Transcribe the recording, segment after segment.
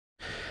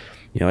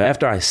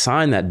After I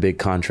signed that big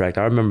contract,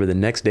 I remember the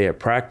next day at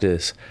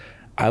practice,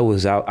 I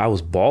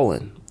was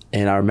bawling.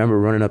 And I remember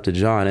running up to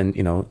John,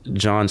 and,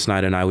 John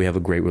Snyder and I, we have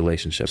a great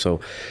relationship. So,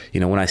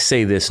 when I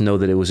say this, know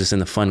that it was just in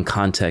the fun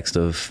context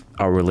of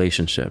our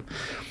relationship.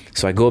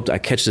 So I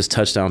catch this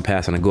touchdown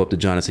pass, and I go up to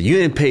John and say, "You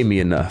didn't pay me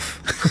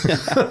enough."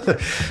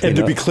 And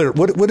to be clear,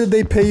 what did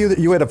they pay you? That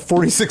you had a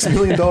 $46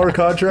 million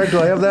contract? Do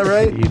I have that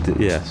right? You did,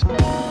 yes.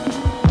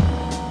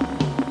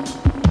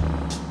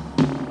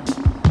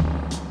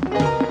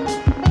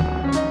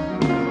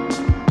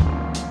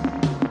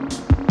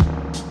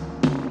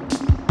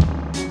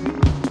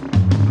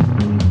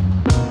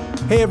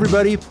 Hey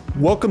everybody,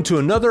 welcome to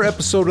another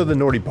episode of the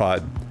Nordy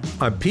Pod.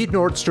 I'm Pete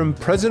Nordstrom,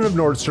 president of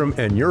Nordstrom,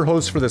 and your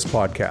host for this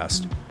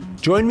podcast.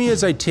 Join me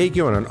as I take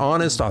you on an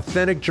honest,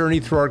 authentic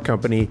journey through our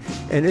company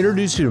and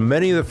introduce you to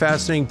many of the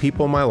fascinating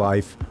people in my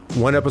life,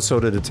 one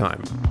episode at a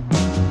time.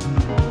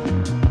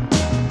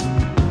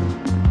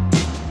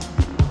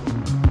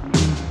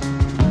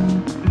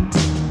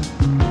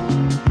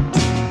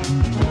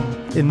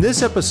 In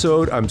this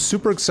episode, I'm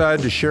super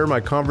excited to share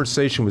my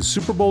conversation with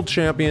Super Bowl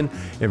champion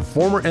and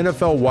former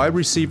NFL wide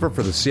receiver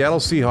for the Seattle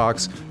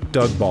Seahawks,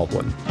 Doug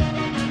Baldwin.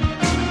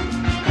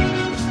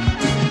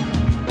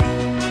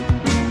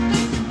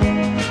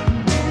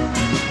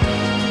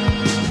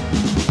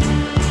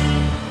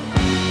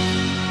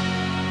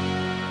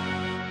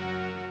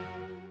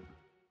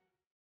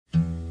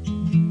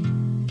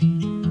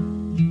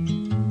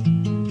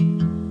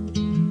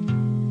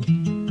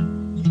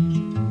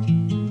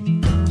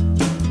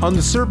 On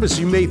the surface,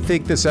 you may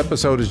think this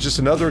episode is just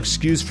another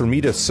excuse for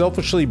me to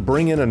selfishly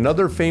bring in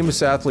another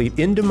famous athlete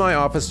into my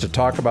office to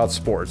talk about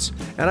sports.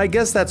 And I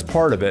guess that's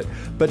part of it,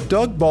 but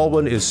Doug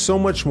Baldwin is so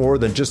much more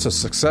than just a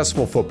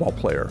successful football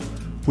player.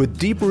 With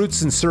deep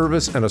roots in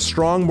service and a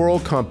strong moral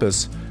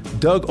compass,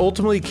 Doug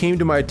ultimately came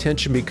to my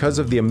attention because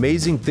of the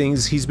amazing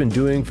things he's been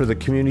doing for the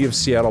community of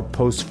Seattle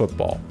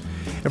post-football.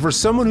 And for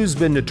someone who's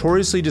been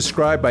notoriously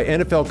described by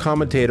NFL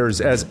commentators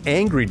as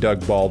angry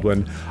Doug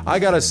Baldwin, I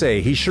gotta say,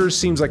 he sure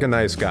seems like a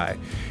nice guy.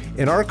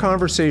 In our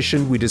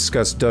conversation, we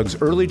discussed Doug's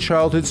early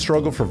childhood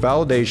struggle for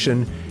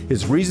validation,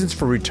 his reasons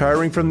for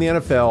retiring from the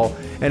NFL,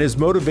 and his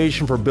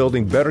motivation for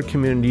building better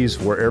communities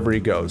wherever he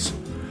goes.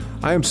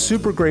 I am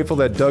super grateful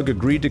that Doug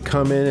agreed to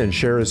come in and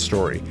share his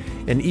story.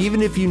 And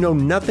even if you know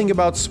nothing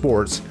about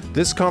sports,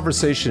 this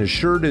conversation is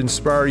sure to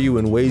inspire you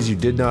in ways you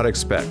did not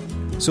expect.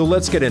 So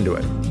let's get into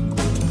it.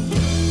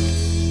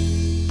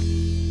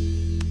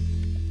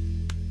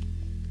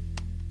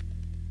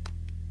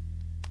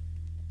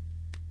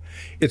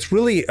 It's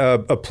really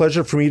a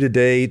pleasure for me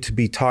today to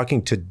be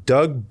talking to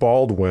Doug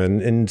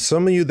Baldwin. And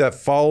some of you that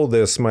follow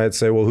this might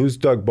say, well, who's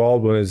Doug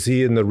Baldwin? Is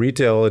he in the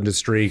retail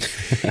industry?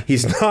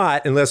 He's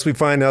not, unless we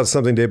find out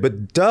something today.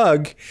 But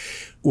Doug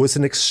was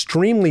an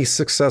extremely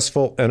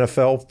successful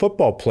NFL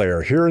football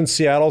player here in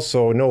Seattle.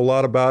 So I know a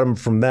lot about him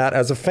from that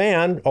as a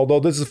fan, although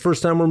this is the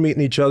first time we're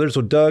meeting each other.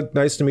 So Doug,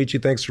 nice to meet you.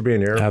 Thanks for being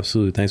here.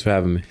 Absolutely. Thanks for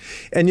having me.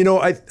 And,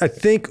 I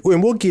think,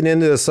 and we'll get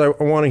into this, I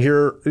want to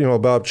hear,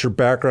 about your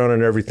background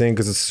and everything,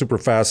 because it's super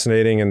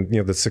fascinating and,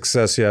 the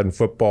success you had in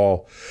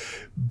football.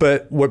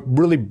 But what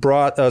really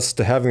brought us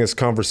to having this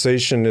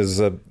conversation is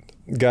a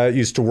guy that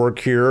used to work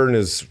here and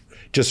is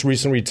just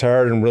recently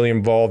retired and really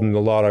involved in a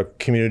lot of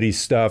community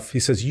stuff. He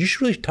says, you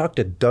should really talk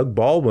to Doug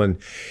Baldwin.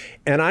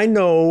 And I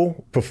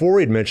know, before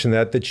he'd mentioned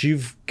that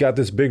you've got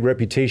this big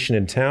reputation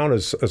in town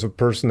as a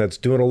person that's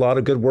doing a lot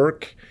of good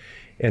work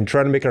and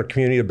trying to make our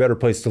community a better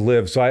place to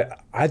live. So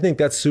I think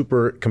that's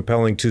super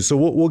compelling too. So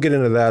we'll get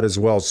into that as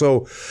well.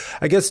 So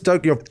I guess,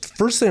 Doug,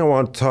 first thing I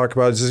want to talk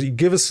about is you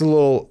give us a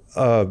little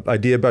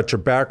idea about your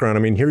background.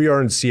 I mean, here you are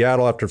in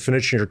Seattle after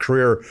finishing your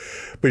career,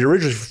 but you're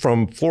originally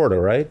from Florida,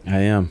 right?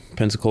 I am.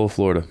 Pensacola,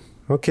 Florida.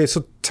 Okay,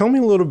 so tell me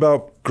a little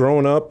about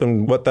growing up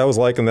and what that was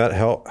like and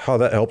how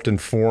that helped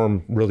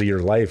inform really your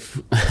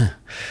life.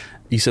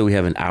 You said we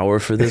have an hour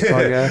for this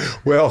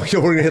podcast? Well,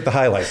 we're going to hit the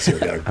highlights here,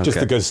 Doug. Okay.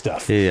 Just the good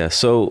stuff. Yeah.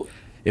 So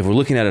if we're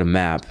looking at a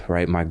map,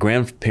 right, my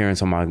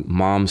grandparents on my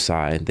mom's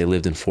side, they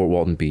lived in Fort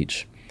Walton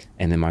Beach.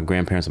 And then my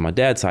grandparents on my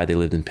dad's side, they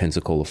lived in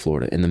Pensacola,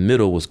 Florida. In the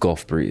middle was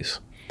Gulf Breeze.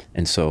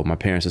 And so my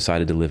parents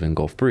decided to live in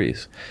Gulf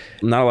Breeze.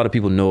 Not a lot of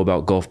people know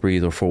about Gulf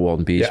Breeze or Fort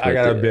Walton Beach. Yeah, I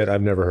got to admit,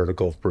 I've never heard of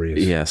Gulf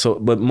Breeze. Yeah,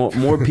 but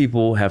more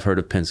people have heard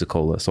of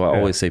Pensacola. So I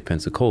always say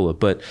Pensacola.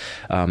 But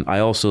I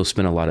also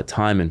spent a lot of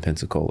time in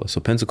Pensacola.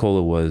 So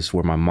Pensacola was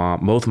where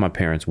both of my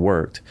parents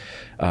worked.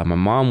 My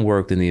mom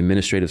worked in the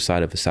administrative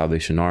side of the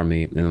Salvation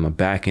Army. And on the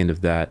back end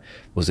of that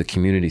was a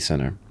community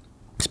center.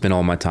 Spent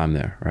all my time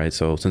there, right?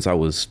 So since I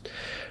was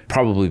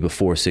probably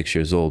before 6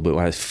 years old, but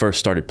when I first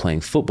started playing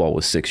football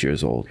was 6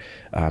 years old.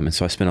 And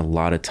so I spent a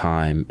lot of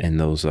time in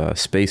those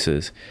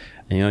spaces.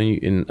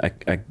 And,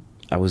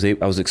 I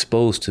was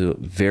exposed to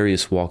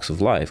various walks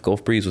of life.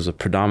 Gulf Breeze was a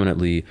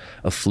predominantly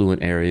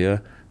affluent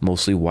area.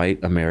 mostly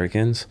white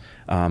Americans.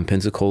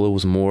 Pensacola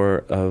was more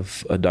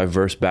of a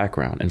diverse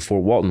background, and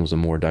Fort Walton was a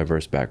more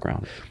diverse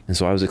background. And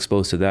so I was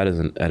exposed to that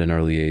at an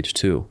early age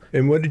too.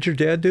 And what did your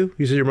dad do?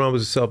 You said your mom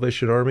was a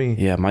Salvation Army?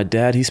 Yeah, my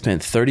dad, he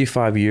spent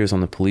 35 years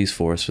on the police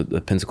force for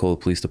the Pensacola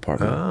Police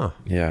Department. Oh.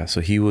 Yeah,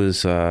 so he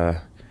was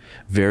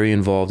very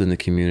involved in the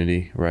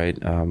community, right?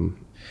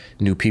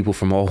 Knew people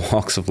from all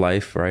walks of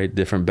life, right?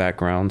 Different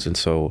backgrounds. And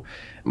so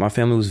my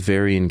family was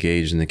very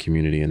engaged in the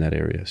community in that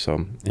area.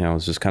 So, it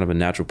was just kind of a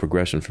natural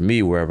progression for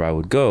me wherever I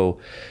would go,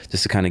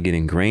 just to kind of get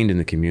ingrained in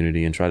the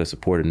community and try to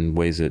support it in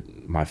ways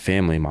that my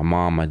family, my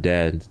mom, my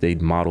dad,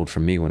 they'd modeled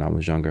for me when I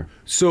was younger.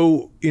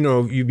 So,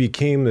 you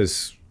became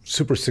this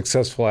super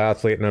successful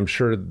athlete, and I'm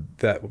sure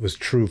that was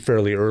true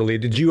fairly early.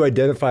 Did you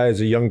identify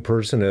as a young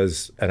person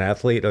as an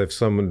athlete? If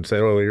someone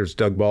said, "Oh, here's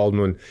Doug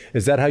Baldwin,"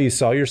 is that how you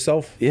saw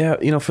yourself? Yeah,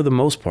 for the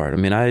most part. I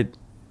mean,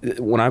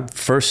 when I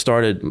first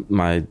started when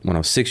I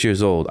was 6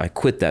 years old, I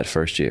quit that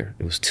first year.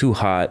 It was too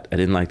hot. I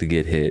didn't like to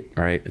get hit,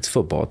 right? It's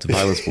football. It's a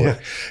violent sport.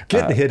 Yeah.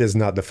 Getting hit is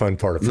not the fun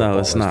part of football. No,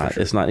 it's not.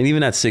 Sure. It's not. And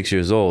even at 6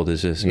 years old,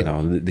 it's just,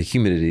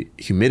 the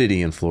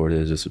humidity in Florida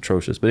is just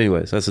atrocious. But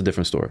anyways, that's a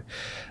different story.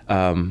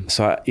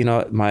 So,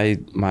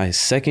 my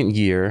second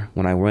year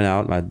when I went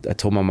out, I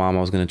told my mom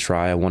I was going to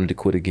try. I wanted to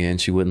quit again.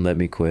 She wouldn't let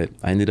me quit.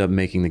 I ended up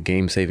making the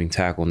game-saving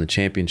tackle in the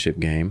championship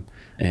game.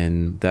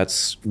 And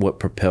that's what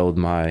propelled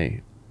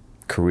my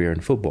career in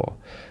football.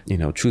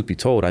 Truth be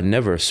told, I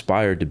never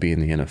aspired to be in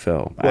the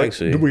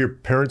NFL. Were your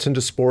parents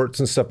into sports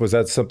and stuff? Was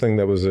that something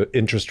that was an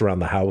interest around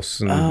the house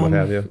and what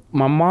have you?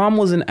 My mom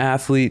was an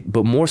athlete,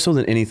 but more so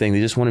than anything,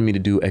 they just wanted me to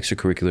do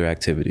extracurricular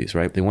activities,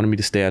 right? They wanted me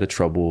to stay out of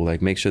trouble, like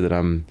make sure that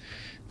I'm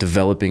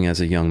developing as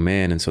a young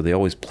man. And so they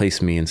always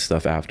placed me in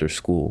stuff after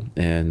school.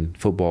 And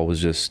football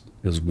was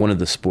one of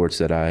the sports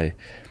that I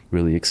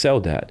really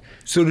excelled at.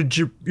 So did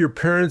your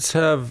parents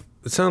have,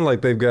 it sounded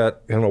like they've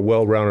got kind of a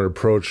well-rounded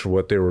approach for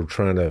what they were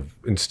trying to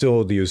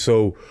instill into you.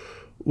 So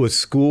was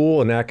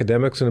school and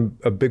academics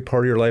a big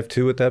part of your life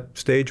too at that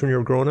stage when you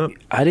were growing up?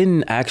 I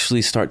didn't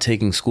actually start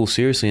taking school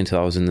seriously until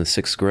I was in the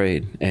 6th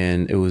grade.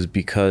 And it was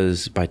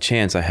because by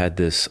chance I had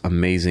this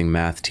amazing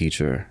math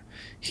teacher.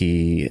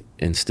 He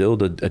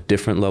instilled a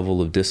different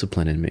level of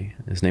discipline in me.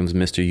 His name was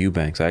Mr.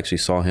 Eubanks. I actually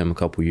saw him a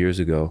couple years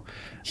ago.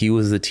 He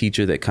was the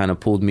teacher that kind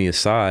of pulled me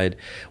aside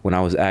when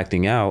I was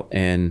acting out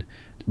and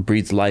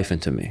breathed life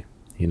into me.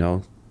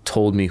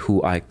 Told me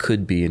who I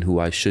could be and who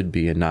I should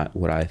be and not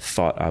what I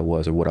thought I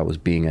was or what I was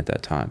being at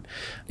that time.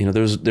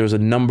 There's a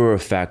number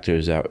of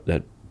factors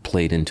that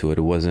played into it.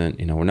 It wasn't,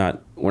 we're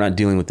not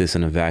dealing with this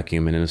in a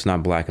vacuum, and it's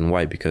not black and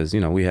white because,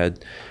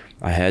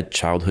 I had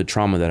childhood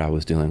trauma that I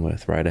was dealing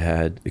with, right? I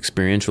had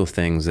experiential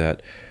things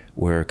that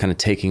were kind of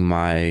taking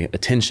my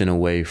attention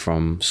away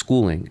from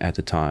schooling at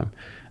the time.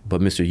 But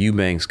Mr.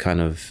 Eubanks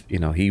kind of,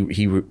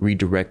 he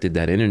redirected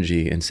that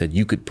energy and said,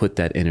 you could put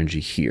that energy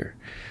here.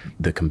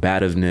 The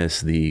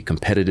combativeness, the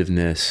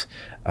competitiveness,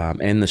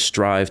 and the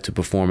strive to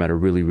perform at a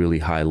really, really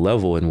high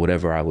level in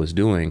whatever I was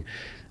doing.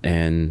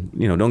 And,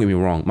 don't get me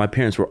wrong, my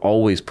parents were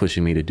always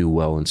pushing me to do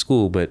well in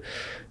school, but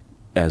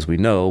as we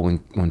know,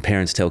 when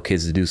parents tell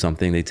kids to do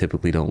something, they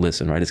typically don't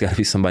listen, right? It's got to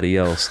be somebody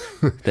else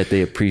that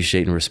they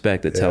appreciate and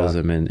respect that tells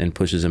them and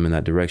pushes them in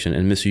that direction.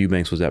 And Mr.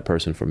 Eubanks was that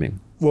person for me.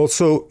 Well,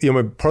 so,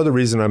 part of the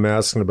reason I'm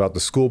asking about the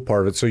school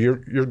part of it, so you're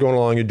going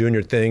along, you're doing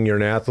your thing, you're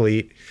an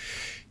athlete,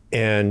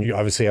 and you're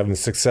obviously having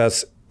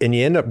success, and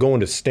you end up going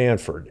to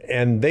Stanford,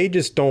 and they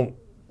just don't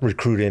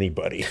recruit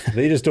anybody.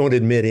 They just don't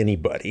admit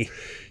anybody.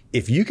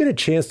 If you get a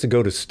chance to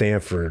go to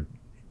Stanford,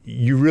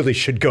 you really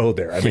should go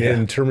there. I mean,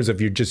 in terms of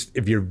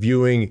if you're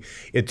viewing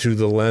it through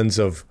the lens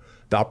of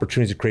the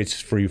opportunities it creates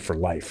for you for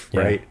life,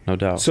 right? No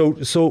doubt.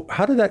 So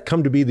how did that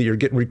come to be that you're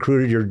getting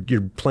recruited?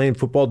 You're playing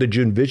football. Did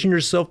you envision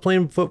yourself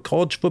playing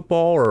college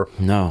football or?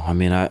 No, I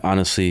mean, I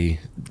honestly,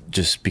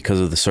 just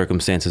because of the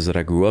circumstances that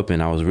I grew up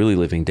in, I was really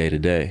living day to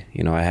day.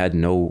 I had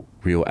no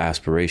real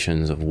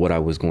aspirations of what I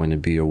was going to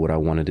be or what I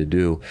wanted to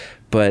do,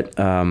 but.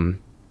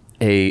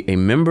 A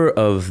member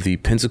of the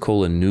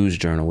Pensacola News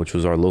Journal, which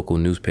was our local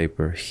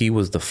newspaper, he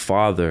was the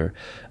father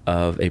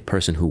of a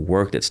person who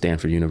worked at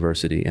Stanford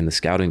University in the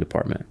scouting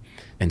department.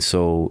 And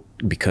so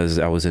because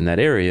I was in that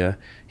area,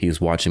 he was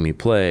watching me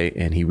play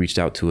and he reached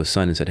out to his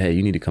son and said, hey,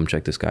 you need to come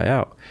check this guy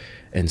out.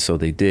 And so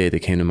they did. They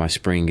came to my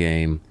spring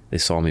game, they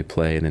saw me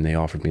play, and then they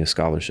offered me a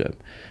scholarship.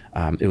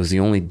 It was the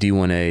only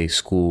D1A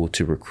school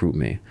to recruit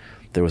me.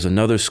 There was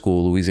another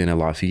school, Louisiana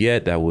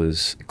Lafayette, that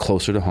was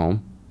closer to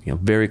home.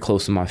 Very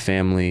close to my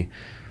family,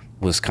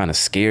 was kind of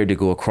scared to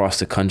go across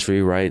the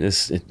country, right?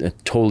 It's a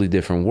totally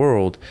different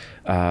world.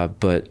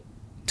 But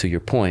to your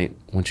point,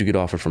 once you get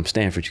offered from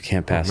Stanford, you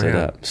can't pass it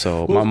up.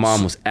 So my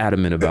mom was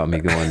adamant about me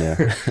going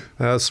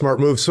there. Smart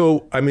move.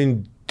 So,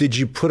 did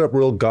you put up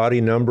real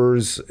gaudy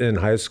numbers in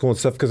high school and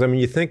stuff? Because,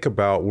 you think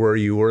about where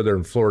you were there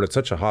in Florida. It's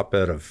such a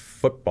hotbed of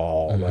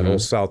football, that whole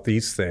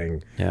Southeast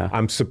thing. Yeah.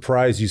 I'm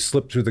surprised you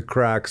slipped through the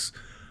cracks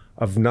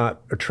of not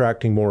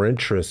attracting more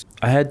interest.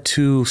 I had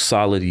 2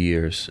 solid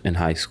years in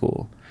high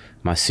school.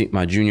 My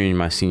junior and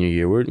my senior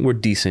year were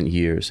decent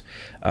years.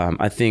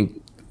 I think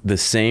the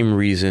same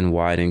reason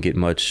why I didn't get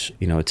much,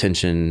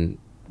 attention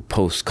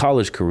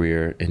post-college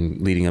career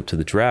and leading up to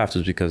the draft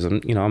was because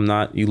I'm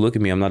not, you look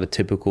at me, I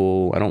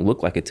don't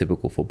look like a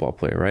typical football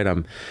player, right?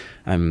 I'm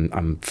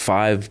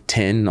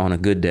 5'10" on a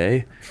good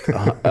day,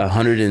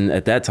 100 and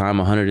at that time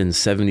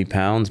 170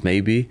 pounds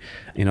maybe,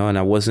 and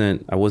I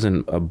wasn't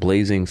a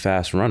blazing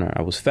fast runner.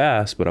 I was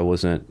fast, but I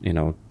wasn't,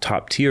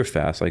 top tier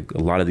fast like a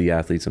lot of the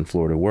athletes in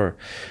Florida were.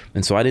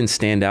 And so I didn't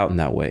stand out in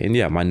that way. And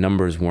yeah, my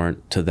numbers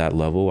weren't to that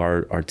level.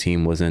 Our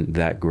team wasn't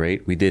that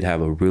great. We did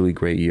have a really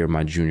great year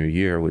my junior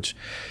year, which,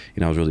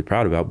 I was really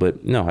proud about,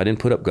 but no, I didn't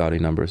put up gaudy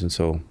numbers. And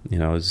so,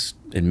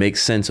 it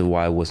makes sense of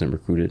why I wasn't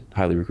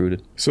highly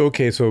recruited. So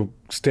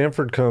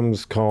Stanford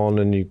comes calling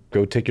and you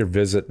go take your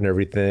visit and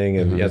everything.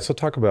 And so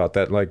talk about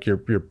that, like your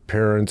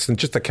parents and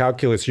just the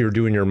calculus you were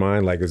doing in your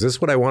mind. Like, is this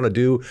what I want to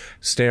do?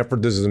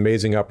 Stanford, this is an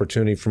amazing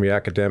opportunity for me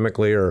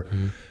academically, or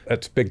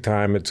that's big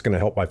time, it's going to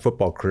help my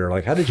football career.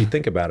 Like, how did you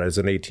think about it as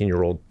an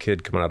 18-year-old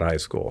kid coming out of high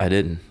school? I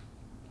didn't.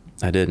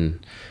 Again.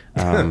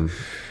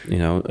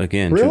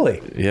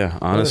 Really?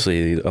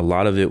 Honestly, a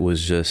lot of it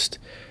was just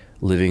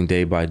living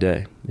day by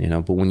day,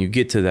 but when you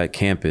get to that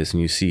campus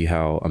and you see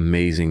how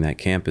amazing that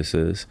campus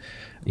is,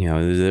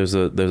 there's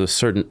a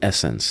certain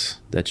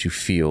essence that you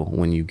feel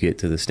when you get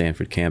to the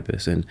Stanford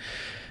campus. And,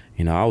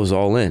 I was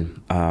all in.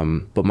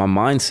 But my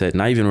mindset,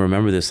 and I even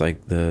remember this,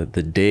 like the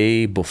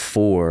day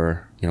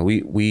before,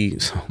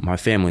 my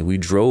family, we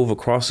drove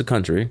across the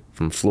country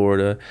from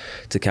Florida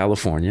to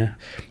California.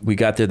 We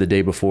got there the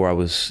day before I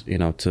was,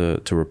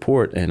 to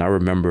report. And I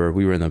remember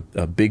we were in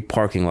a big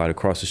parking lot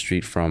across the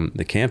street from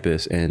the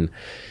campus. And,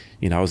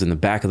 I was in the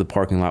back of the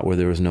parking lot where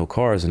there was no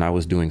cars, and I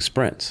was doing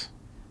sprints,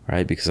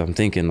 right? Because I'm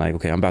thinking like,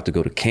 okay, I'm about to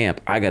go to camp.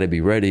 I got to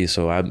be ready.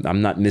 So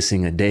I'm not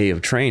missing a day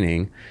of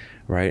training,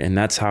 right? And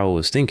that's how I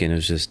was thinking. It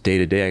was just day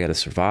to day, I got to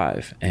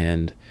survive.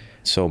 And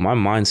so my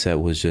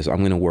mindset was just, I'm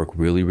going to work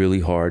really, really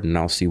hard and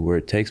I'll see where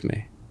it takes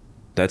me.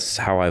 That's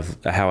how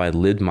I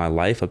lived my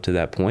life up to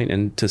that point,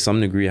 and to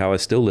some degree how I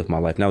still live my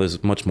life. Now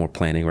there's much more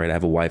planning, right? I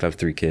have a wife, I have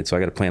 3 kids, so I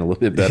got to plan a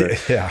little bit better.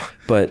 Yeah.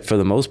 But for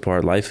the most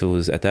part, life,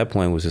 at that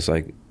point was just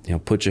like,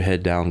 put your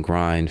head down,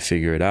 grind,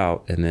 figure it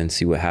out, and then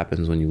see what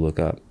happens when you look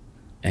up.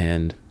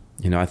 And,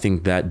 I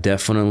think that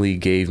definitely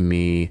gave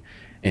me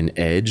an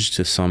edge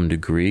to some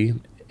degree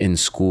in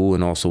school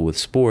and also with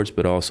sports,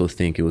 but I also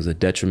think it was a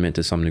detriment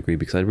to some degree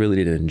because I really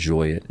didn't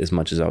enjoy it as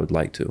much as I would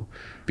like to,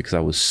 because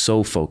I was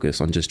so focused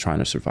on just trying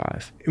to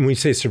survive. And when you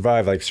say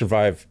survive, like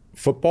survive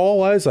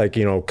football-wise, like,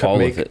 all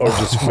of it. Or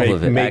just all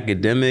of it.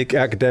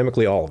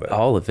 Academically, all of it.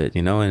 All of it,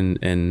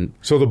 and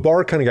so the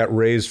bar kind of got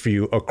raised for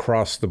you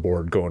across the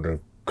board going to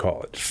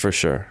college. For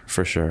sure.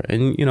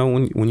 And,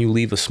 when you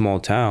leave a small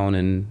town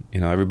and,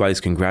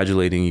 everybody's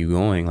congratulating you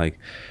going, like,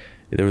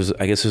 there's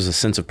a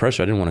sense of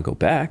pressure. I didn't want to go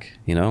back.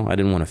 I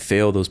didn't want to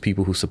fail those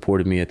people who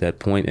supported me at that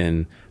point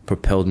and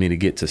propelled me to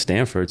get to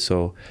Stanford.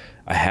 So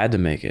I had to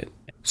make it.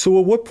 So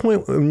at what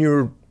point when you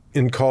were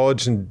in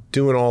college and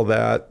doing all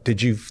that,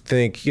 did you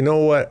think, you know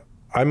what,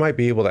 I might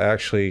be able to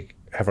actually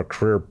have a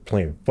career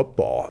playing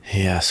football?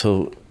 Yeah.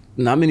 So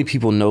not many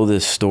people know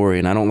this story,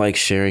 and I don't like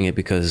sharing it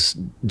because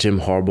Jim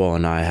Harbaugh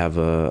and I have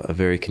a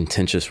very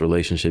contentious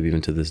relationship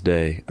even to this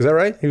day. Is that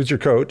right? He was your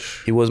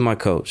coach? He was my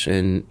coach.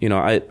 And,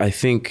 I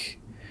think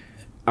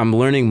I'm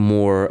learning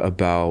more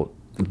about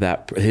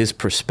his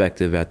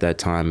perspective at that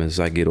time as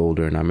I get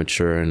older and I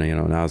mature and,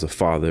 now as a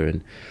father,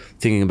 and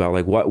thinking about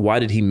like, why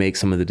did he make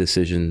some of the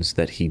decisions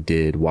that he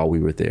did while we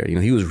were there?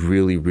 He was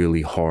really,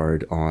 really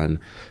hard on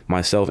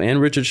myself and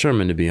Richard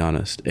Sherman, to be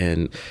honest.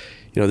 And,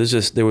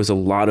 there was a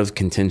lot of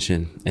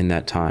contention in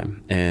that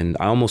time. And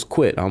I almost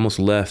quit. I almost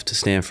left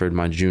Stanford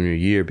my junior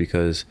year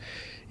because,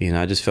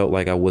 I just felt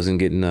like I wasn't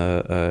getting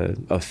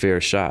a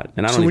fair shot.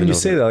 And I don't. So when you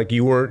say that, like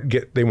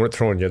they weren't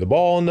throwing you the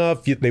ball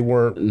enough. They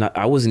weren't.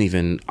 I wasn't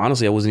even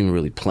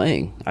really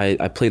playing.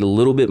 I played a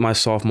little bit my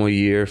sophomore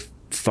year.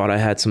 Thought I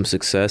had some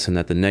success, and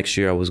that the next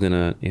year I was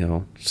gonna,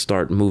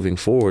 start moving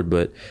forward.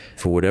 But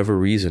for whatever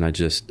reason,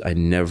 I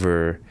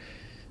never,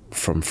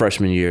 from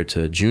freshman year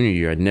to junior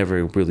year, I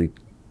never really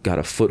got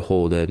a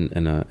foothold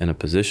in a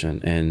position,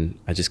 and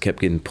I just kept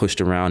getting pushed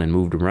around and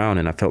moved around,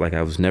 and I felt like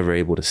I was never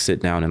able to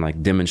sit down and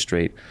like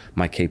demonstrate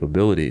my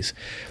capabilities.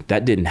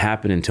 That didn't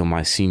happen until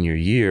my senior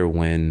year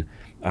when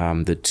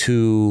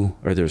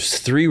there's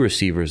 3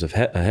 receivers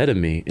ahead of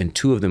me, and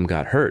 2 of them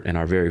got hurt in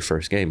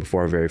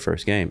before our very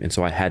first game, and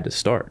so I had to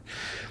start.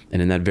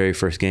 And in that very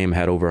first game, I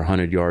had over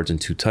 100 yards and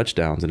 2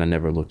 touchdowns, and I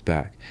never looked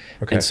back.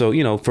 Okay. And so,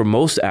 for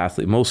most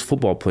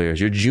football players,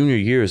 your junior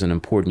year is an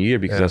important year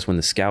because that's when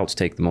the scouts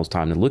take the most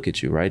time to look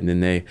at you, right? And then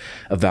they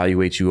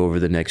evaluate you over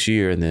the next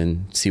year and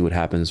then see what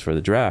happens for the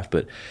draft.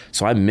 But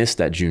so I missed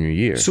that junior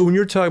year. So when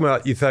you're talking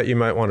about you thought you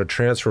might want to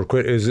transfer or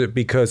quit, is it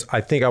because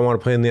I think I want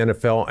to play in the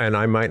NFL and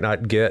I might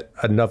not get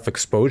enough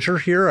exposure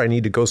here? I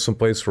need to go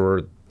someplace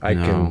where I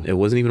can... It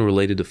wasn't even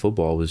related to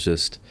football. It was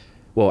just...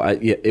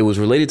 it was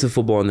related to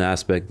football in the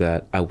aspect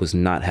that I was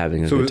not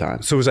having a good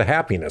time. So it was a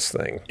happiness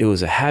thing. It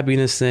was a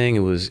happiness thing. It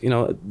was,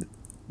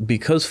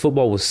 because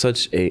football was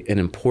such an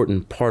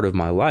important part of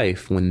my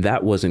life, when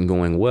that wasn't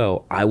going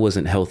well, I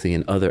wasn't healthy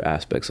in other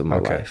aspects of my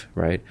life,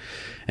 right?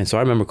 And so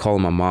I remember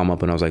calling my mom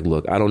up and I was like,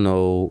 look, I don't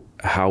know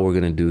how we're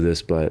going to do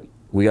this, but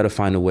we got to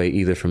find a way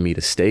either for me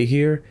to stay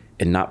here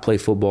and not play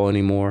football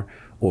anymore,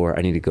 or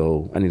I need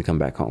to come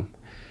back home.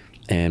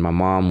 And my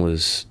mom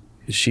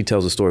she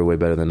tells the story way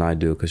better than I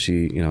do, because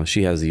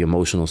she has the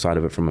emotional side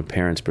of it from a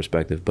parent's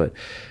perspective. But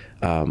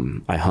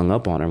I hung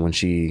up on her when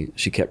she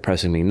kept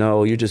pressing me.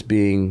 No, you're just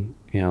being,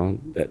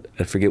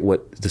 I forget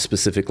what the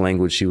specific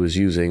language she was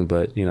using,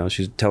 but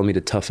she's telling me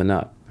to toughen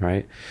up,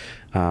 right?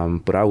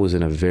 But I was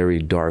in a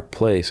very dark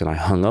place, and I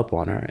hung up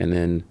on her, and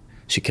then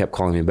she kept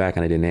calling me back,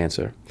 and I didn't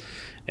answer.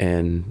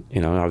 And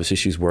obviously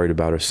she's worried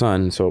about her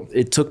son. So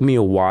it took me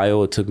a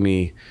while. It took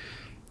me,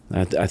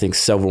 I think,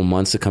 several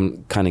months to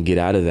kind of get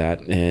out of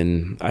that.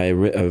 And I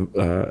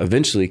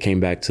eventually came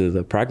back to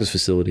the practice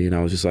facility, and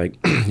I was just like,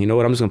 you know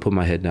what? I'm just gonna put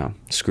my head down.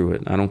 Screw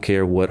it. I don't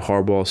care what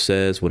Harbaugh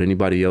says, what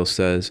anybody else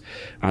says.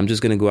 I'm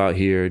just gonna go out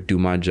here, do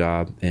my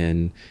job,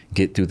 and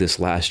get through this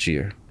last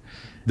year.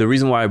 The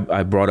reason why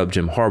I brought up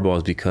Jim Harbaugh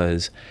is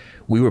because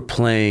we were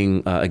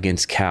playing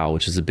against Cal,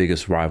 which is the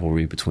biggest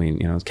rivalry between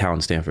Cal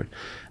and Stanford.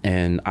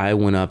 And I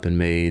went up and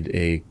made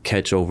a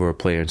catch over a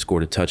player and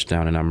scored a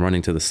touchdown. And I'm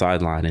running to the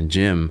sideline, and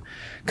Jim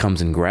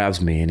comes and grabs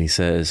me and he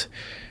says,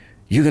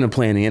 "You're gonna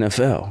play in the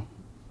NFL,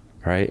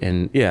 right?"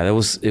 And yeah, it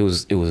was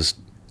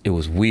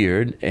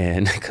weird.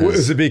 And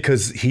was it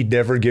because he'd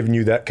never given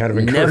you that kind of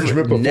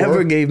encouragement before?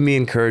 Never gave me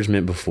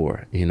encouragement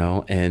before,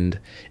 and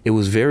it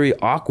was very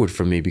awkward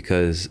for me,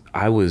 because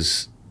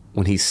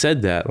when he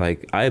said that,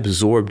 like, I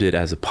absorbed it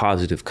as a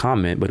positive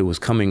comment, but it was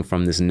coming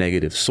from this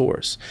negative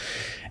source.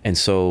 And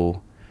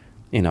so,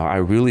 I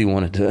really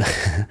wanted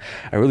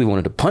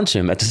to punch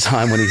him at the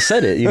time when he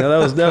said it.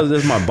 That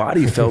was my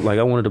body felt like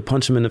I wanted to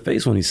punch him in the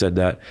face when he said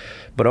that.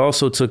 But I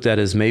also took that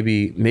as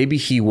maybe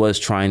he was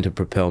trying to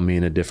propel me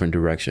in a different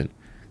direction.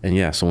 And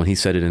yeah, so when he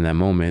said it in that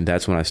moment,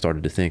 that's when I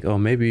started to think, oh,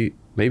 maybe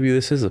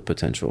this is a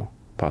potential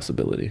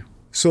possibility.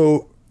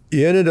 So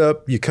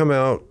you come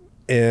out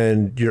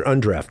and you're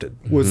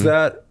undrafted. Was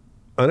that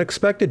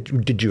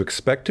unexpected? Did you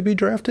expect to be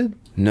drafted?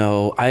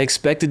 No, I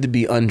expected to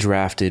be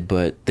undrafted,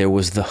 but there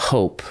was the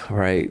hope,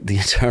 right? The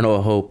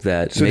eternal hope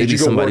that maybe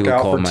somebody would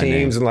call my name. So did you go work out for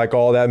teams and like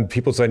all that, and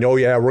people saying, "Oh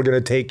yeah, we're going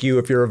to take you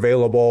if you're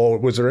available"?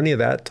 Was there any of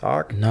that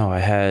talk? No, I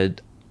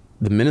had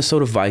the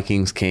Minnesota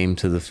Vikings came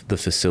to the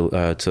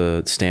facility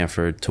to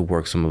Stanford to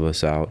work some of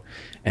us out,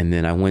 and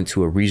then I went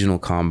to a regional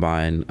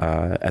combine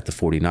at the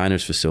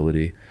 49ers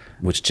facility,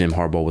 which Jim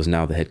Harbaugh was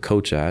now the head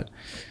coach at.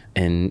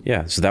 And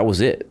yeah, so that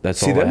was it.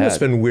 That's all I had. See, that must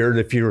have been weird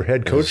if your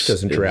head coach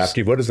doesn't draft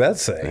you. What does that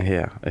say?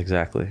 Yeah,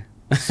 exactly.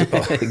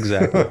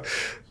 Exactly.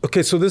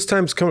 Okay, so this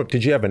time's come up.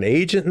 Did you have an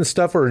agent and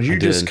stuff, or did you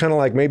just kind of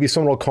like, maybe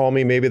someone will call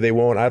me, maybe they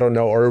won't, I don't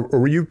know. Or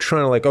were you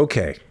trying to like,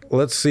 okay,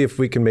 let's see if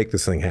we can make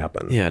this thing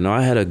happen? Yeah, no,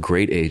 I had a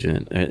great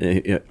agent.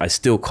 I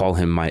still call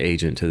him my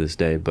agent to this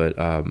day. But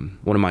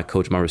one of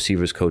my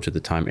receivers coach at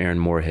the time, Aaron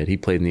Moorhead, he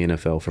played in the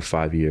NFL for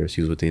 5 years.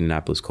 He was with the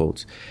Indianapolis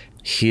Colts.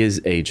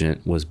 His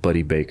agent was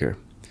Buddy Baker.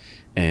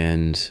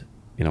 And,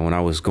 when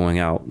I was going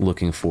out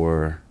looking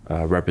for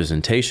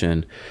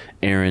representation,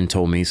 Aaron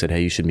told me, he said,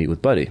 "Hey, you should meet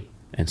with Buddy."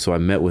 And so I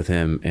met with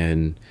him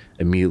and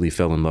immediately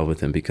fell in love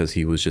with him, because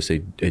he was just a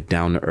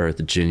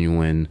down-to-earth,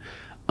 genuine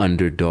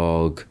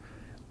underdog,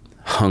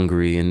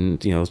 hungry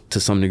and, to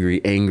some degree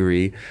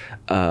angry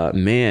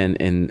man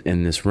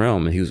in this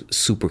realm. And he was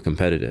super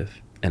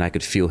competitive. And I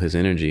could feel his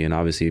energy. And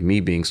obviously, me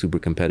being super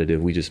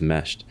competitive, we just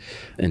meshed.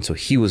 And so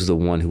he was the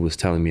one who was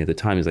telling me at the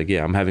time, he's like,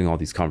 yeah, I'm having all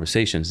these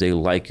conversations. They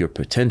like your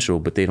potential,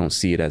 but they don't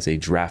see it as a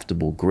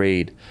draftable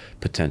grade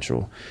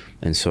potential.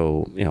 And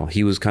so,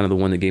 he was kind of the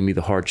one that gave me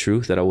the hard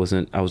truth that I was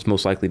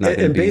most likely not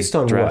going to be based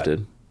on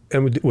drafted. What?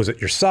 And was it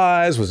your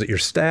size? Was it your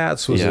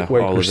stats? Was it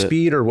weight or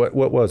speed, or what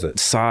was it?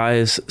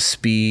 Size,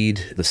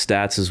 speed, the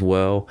stats as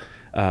well.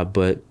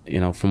 But,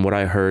 from what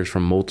I heard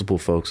from multiple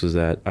folks is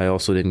that I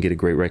also didn't get a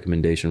great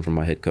recommendation from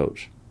my head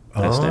coach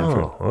at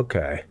Stanford. Oh,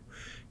 okay.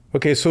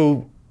 Okay,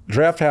 so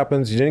draft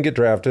happens. You didn't get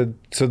drafted.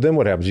 So then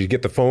what happens? You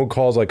get the phone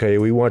calls like, hey,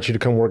 we want you to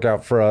come work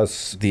out for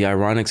us. The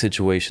ironic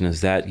situation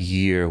is that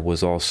year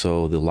was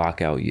also the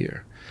lockout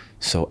year.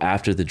 So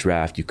after the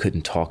draft, you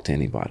couldn't talk to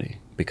anybody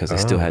because they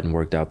still hadn't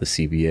worked out the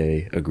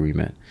CBA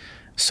agreement.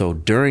 So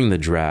during the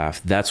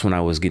draft, that's when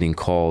I was getting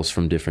calls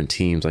from different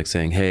teams like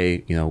saying,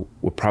 hey,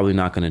 we're probably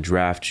not going to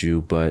draft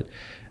you, but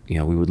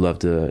we would love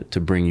to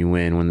bring you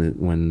in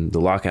when the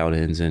lockout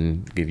ends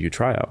and give you a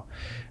tryout.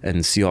 And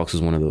the Seahawks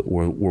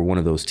were one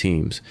of those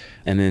teams.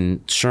 And then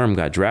Sherm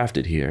got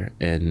drafted here,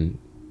 and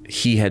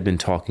he had been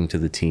talking to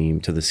the team,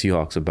 to the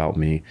Seahawks, about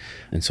me.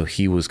 And so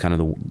he was kind of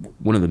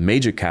one of the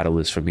major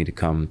catalysts for me to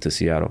come to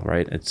Seattle,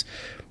 right?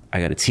 I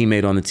got a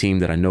teammate on the team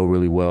that I know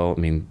really well. I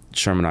mean,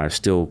 Sherm and I are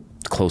still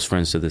close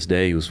friends to this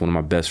day. He was one of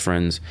my best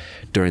friends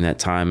during that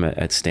time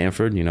at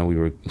Stanford. We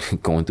were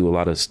going through a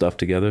lot of stuff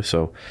together.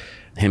 So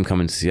him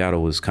coming to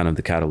Seattle was kind of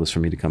the catalyst for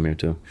me to come here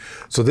too.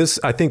 So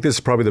I think this is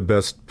probably the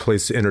best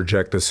place to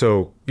interject this.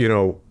 So,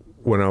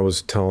 when I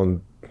was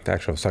telling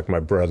Actually, I was talking to my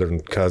brother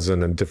and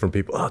cousin and different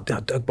people. Oh,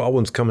 Doug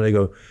Baldwin's coming. They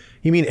go,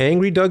 you mean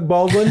Angry Doug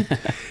Baldwin?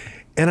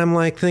 And I'm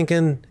like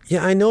thinking,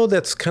 yeah, I know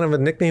that's kind of a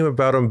nickname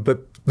about him,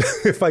 but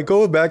if I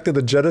go back to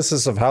the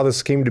genesis of how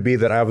this came to be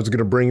that I was going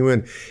to bring you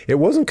in, it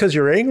wasn't because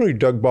you're angry,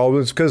 Doug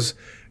Baldwin. It's because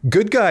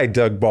good guy,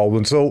 Doug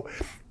Baldwin. So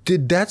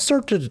did that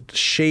start to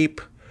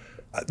shape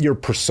your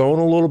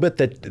persona a little bit?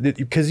 That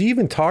because you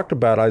even talked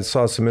about, I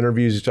saw some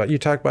interviews, you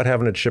talked about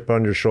having a chip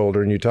on your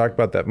shoulder, and you talked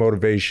about that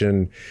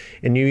motivation,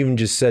 and you even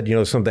just said,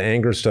 some of the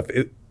anger stuff.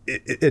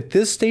 At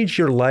this stage of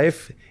your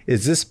life,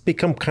 is this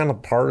become kind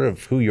of part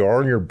of who you are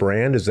and your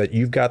brand? Is that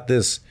you've got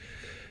this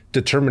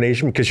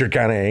determination because you're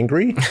kind of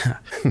angry?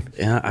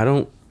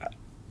 Yeah,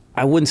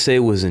 I wouldn't say it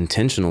was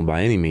intentional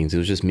by any means. It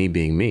was just me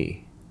being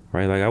me,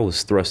 right? Like I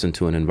was thrust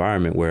into an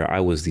environment where I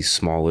was the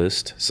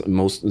smallest,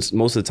 most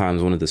of the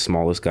times one of the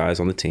smallest guys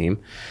on the team,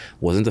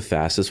 wasn't the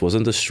fastest,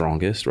 wasn't the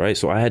strongest, right?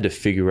 So I had to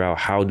figure out,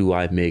 how do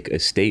I make a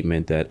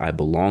statement that I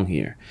belong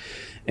here?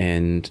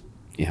 And,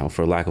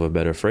 for lack of a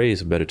better phrase,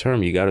 a better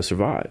term, you got to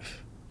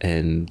survive.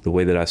 And the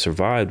way that I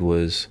survived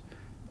was,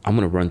 I'm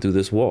going to run through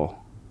this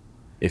wall.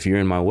 If you're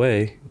in my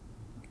way,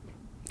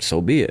 so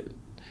be it.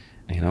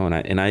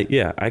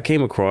 I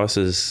came across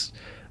as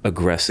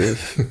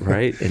aggressive,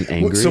 right, and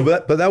angry. So,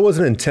 but that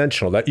wasn't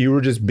intentional. That you were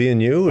just being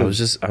you. I was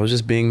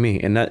just being me,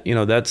 and that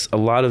that's a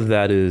lot of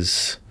that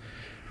is,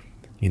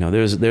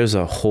 there's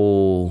a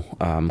whole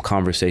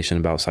conversation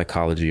about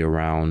psychology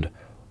around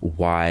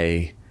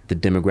why the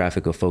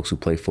demographic of folks who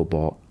play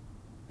football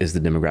is the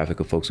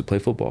demographic of folks who play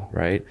football,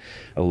 right?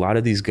 A lot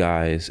of these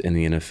guys in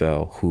the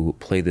NFL who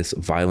play this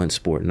violent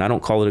sport, and I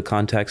don't call it a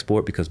contact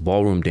sport because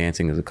ballroom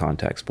dancing is a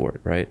contact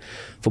sport, right?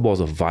 Football is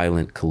a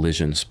violent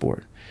collision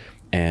sport.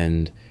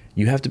 And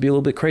you have to be a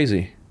little bit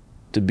crazy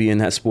to be in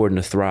that sport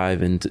and to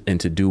thrive and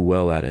to do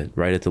well at it,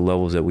 right? At the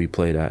levels that we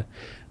played at.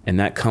 And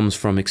that comes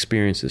from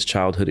experiences,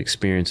 childhood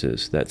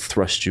experiences that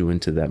thrust you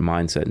into that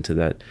mindset, into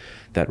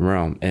that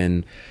realm.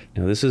 And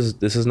this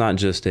is not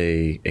just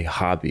a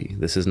hobby.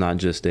 This is not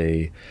just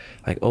I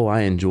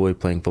enjoy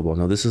playing football.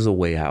 No, this is a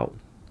way out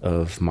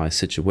of my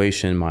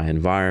situation, my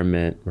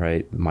environment,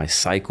 right? My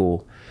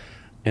cycle.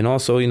 And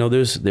also,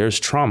 there's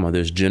trauma.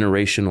 There's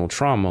generational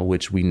trauma,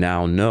 which we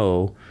now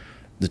know,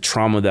 the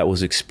trauma that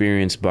was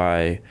experienced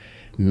by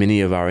many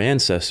of our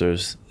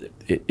ancestors,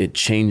 it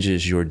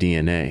changes your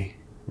DNA.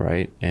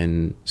 Right.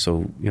 And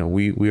so,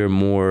 we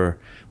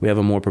have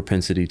a more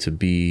propensity to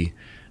be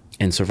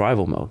in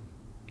survival mode.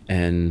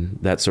 And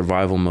that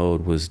survival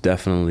mode was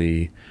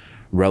definitely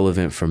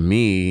relevant for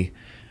me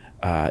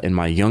in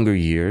my younger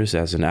years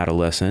as an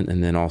adolescent,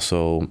 and then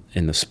also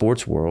in the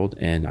sports world.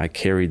 And I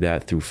carried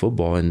that through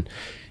football. And,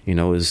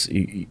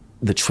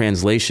 the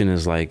translation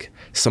is like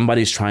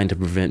somebody's trying to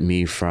prevent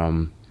me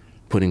from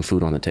putting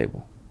food on the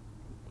table.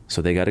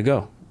 So they got to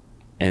go.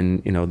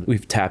 And,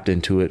 we've tapped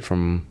into it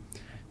from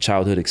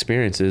childhood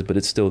experiences, but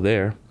it's still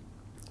there,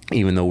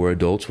 even though we're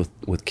adults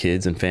with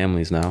kids and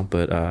families now.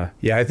 But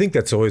yeah, I think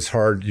that's always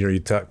hard. You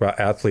talk about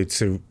athletes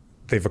who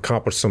they've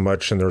accomplished so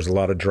much and there's a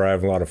lot of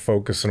drive, a lot of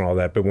focus and all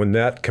that. But when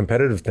that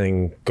competitive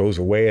thing goes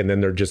away and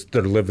then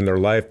they're living their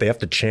life, they have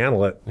to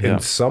channel it in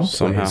some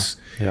place.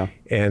 Yeah.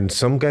 And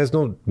some guys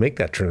don't make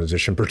that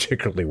transition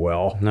particularly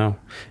well. No.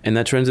 And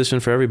that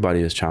transition for everybody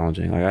is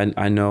challenging. Like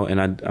I know,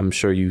 and I'm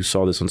sure you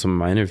saw this on some of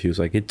my interviews,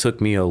 like it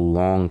took me a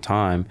long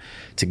time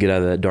to get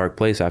out of that dark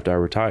place after I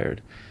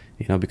retired.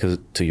 Because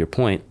to your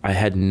point, I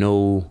had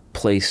no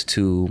place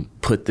to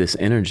put this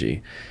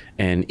energy.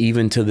 And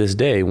even to this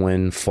day,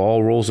 when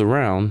fall rolls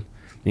around,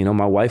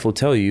 my wife will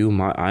tell you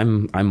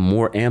I'm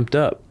more amped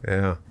up.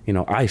 Yeah.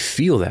 I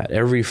feel that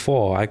every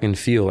fall. I can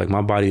feel like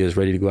my body is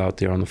ready to go out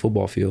there on the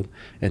football field.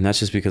 And that's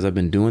just because I've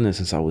been doing this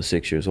since I was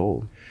 6 years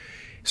old.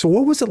 So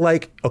what was it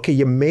like? Okay,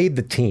 you made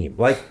the team.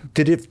 Like,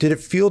 did it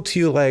feel to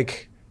you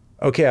like,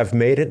 okay, I've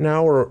made it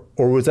now, or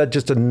was that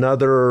just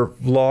another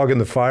log in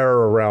the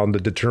fire around the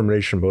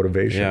determination,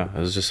 motivation? Yeah, it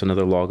was just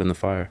another log in the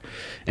fire.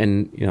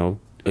 And,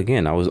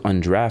 again, I was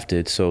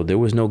undrafted, so there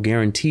was no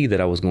guarantee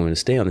that I was going to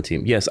stay on the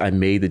team. Yes, I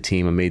made the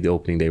team, I made the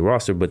opening day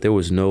roster, but there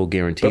was no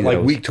guarantee. But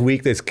like week to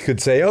week, they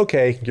could say,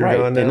 okay, you're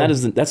gone now.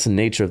 And that's the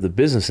nature of the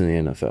business in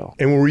the NFL.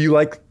 And were you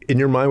like, in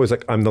your mind, was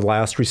like, I'm the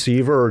last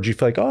receiver, or did you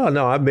feel like, oh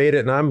no, I made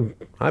it, and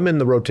I'm in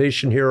the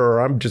rotation here, or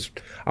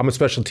I'm a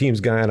special teams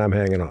guy and I'm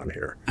hanging on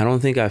here? I don't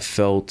think I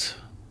felt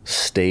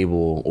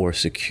stable or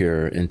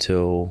secure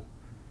until,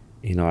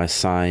 I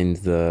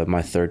signed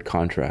my third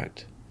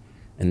contract.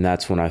 And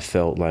that's when I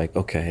felt like,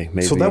 okay,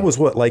 maybe. So that was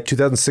what, like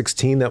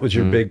 2016? That was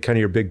your big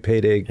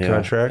payday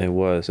contract? It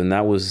was. And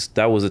that was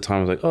the time I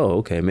was like, oh,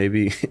 okay,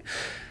 maybe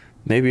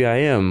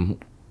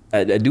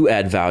I do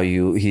add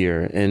value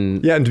here.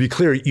 And yeah, and to be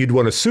clear, you'd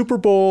won a Super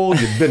Bowl,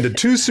 you'd been to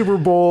 2 Super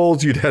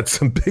Bowls, you'd had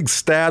some big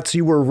stats,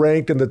 you were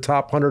ranked in the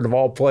top 100 of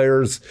all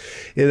players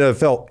in the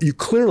NFL. You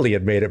clearly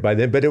had made it by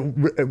then, but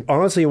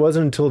honestly, it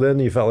wasn't until then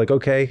you felt like,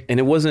 okay. And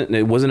it wasn't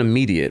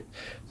immediate.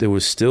 There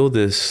was still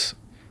this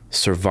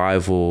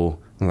survival,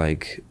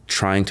 like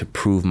trying to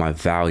prove my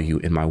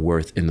value and my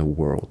worth in the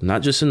world,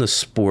 not just in the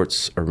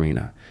sports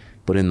arena,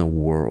 but in the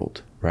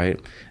world. right?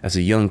 As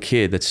a young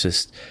kid, that's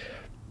just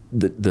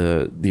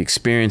the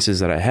experiences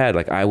that I had.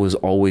 Like, I was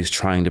always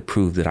trying to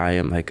prove that I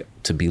am, like,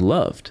 to be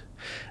loved.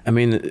 I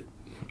mean,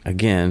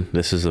 again,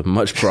 this is a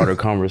much broader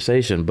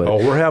conversation, but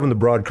we're having the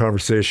broad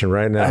conversation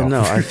right now. I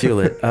know, I feel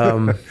it.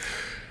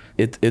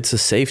 It's a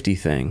safety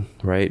thing,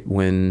 right?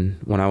 When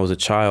I was a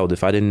child,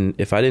 if I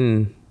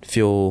didn't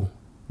feel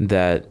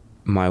that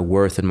my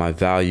worth and my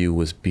value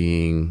was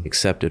being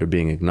accepted or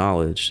being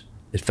acknowledged,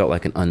 it felt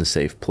like an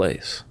unsafe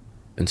place.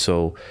 And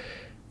so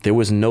there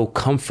was no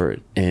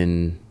comfort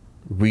in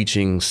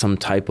reaching some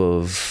type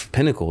of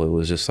pinnacle. It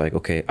was just like,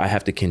 okay, I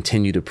have to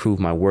continue to prove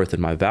my worth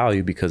and my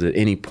value, because at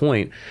any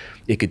point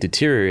it could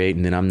deteriorate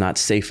and then I'm not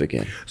safe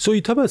again. So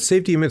you talk about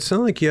safety. I mean, it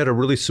sounded like you had a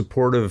really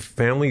supportive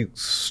family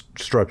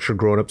structure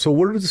growing up. So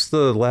where does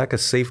the lack of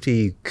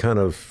safety kind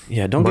of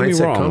don't get me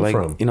wrong, come like,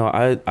 from? You know,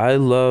 I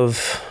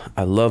love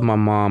my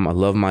mom, I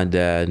love my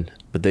dad,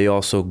 but they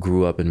also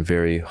grew up in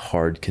very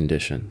hard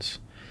conditions,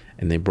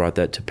 and they brought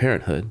that to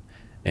parenthood.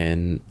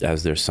 And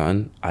as their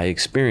son, I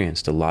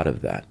experienced a lot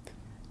of that.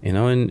 You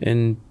know,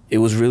 and it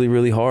was really,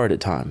 really hard at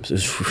times. It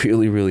was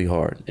really, really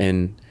hard.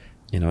 And,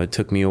 you know, it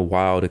took me a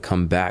while to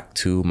come back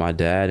to my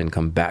dad and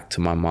come back to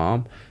my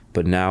mom.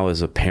 But now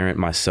as a parent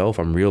myself,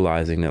 I'm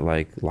realizing that,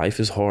 like, life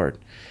is hard.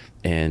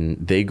 And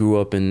they grew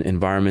up in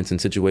environments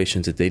and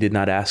situations that they did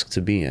not ask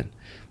to be in.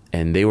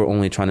 And they were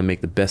only trying to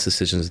make the best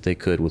decisions that they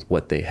could with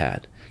what they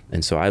had.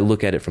 And so I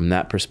look at it from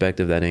that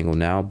perspective, that angle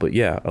now. But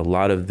yeah, a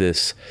lot of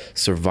this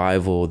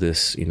survival,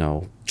 this, you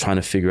know, trying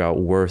to figure out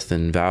worth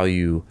and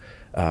value,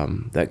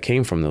 that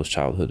came from those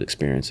childhood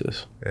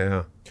experiences.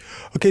 Yeah.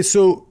 Okay,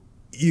 so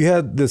you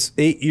had this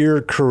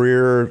 8-year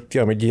career.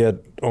 I mean, you had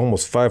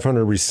almost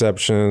 500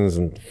 receptions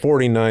and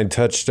 49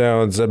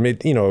 touchdowns. I mean,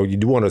 you know, you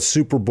won a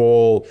Super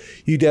Bowl.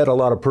 You'd had a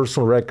lot of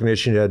personal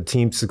recognition. You had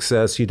team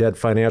success. You'd had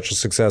financial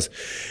success.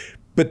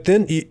 But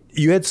then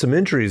you had some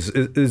injuries.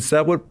 Is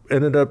that what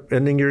ended up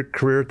ending your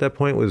career at that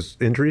point, was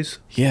injuries?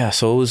 Yeah,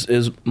 so it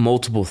was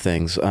multiple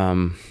things. You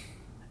know,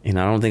 I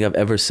don't think I've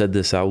ever said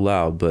this out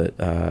loud, but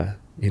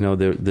you know,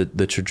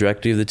 the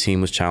trajectory of the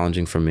team was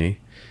challenging for me.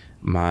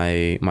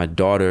 My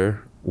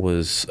daughter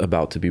was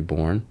about to be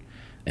born.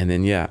 And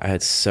then, yeah, I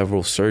had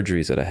several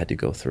surgeries that I had to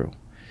go through.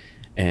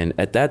 And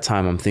at that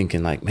time, I'm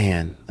thinking, like,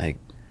 man, like,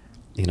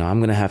 you know, I'm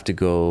going to have to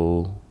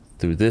go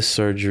through this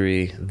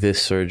surgery,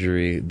 this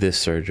surgery, this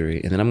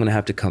surgery. And then I'm going to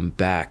have to come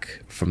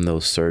back from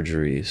those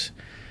surgeries.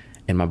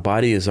 And my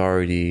body is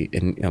already,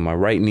 and you know, my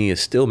right knee is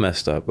still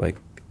messed up. Like,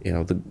 you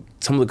know,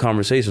 some of the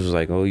conversations was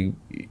like, oh, you're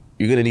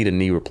going to need a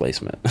knee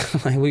replacement.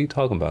 Like, what are you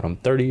talking about? I'm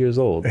 30 years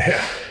old.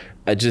 Yeah.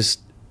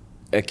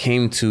 I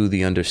came to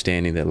the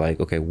understanding that,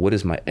 like, okay, what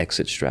is my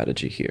exit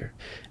strategy here?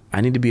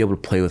 I need to be able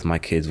to play with my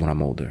kids when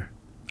I'm older.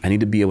 I need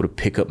to be able to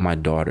pick up my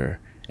daughter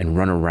and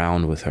run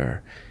around with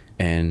her.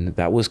 And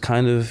that was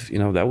kind of, you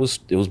know, it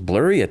was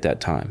blurry at that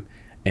time.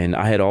 And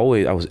I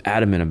was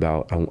adamant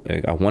about,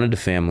 I wanted a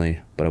family,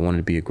 but I wanted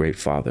to be a great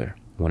father.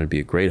 I wanted to be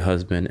a great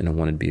husband, and I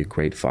wanted to be a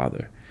great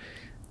father.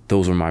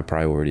 Those were my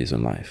priorities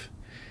in life.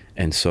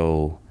 And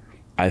so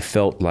I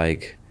felt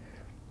like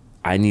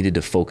I needed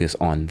to focus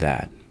on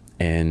that.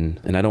 And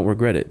I don't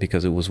regret it,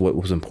 because it was what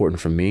was important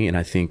for me. And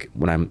I think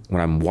when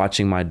I'm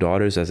watching my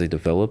daughters as they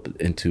develop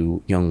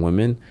into young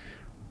women,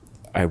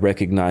 I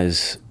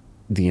recognize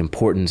the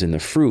importance and the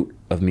fruit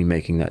of me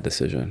making that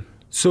decision.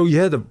 So you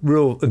had a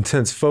real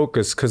intense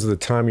focus because of the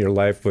time of your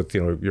life with,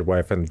 you know, your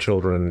wife and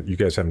children, you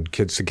guys having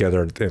kids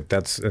together.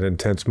 That's an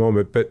intense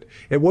moment. But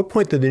at what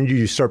point then did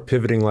you start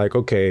pivoting, like,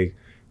 okay,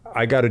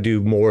 I got to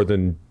do more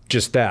than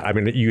just that? I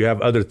mean, you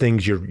have other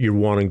things you're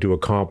wanting to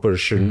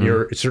accomplish, and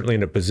you're certainly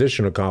in a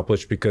position to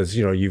accomplish, because,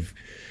 you know,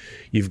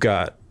 you've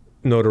got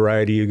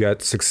notoriety, you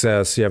got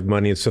success, you have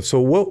money and stuff. So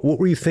what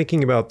were you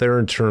thinking about there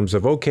in terms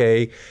of,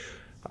 okay,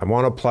 I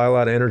want to apply a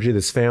lot of energy to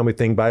this family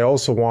thing, but I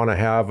also want to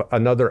have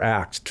another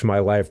act to my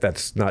life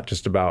that's not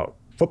just about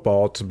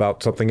football, it's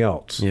about something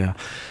else. Yeah.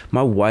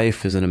 My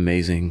wife is an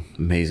amazing,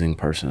 amazing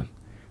person.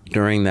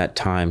 During that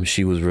time,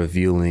 she was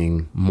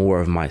revealing more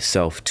of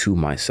myself to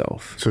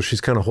myself. So she's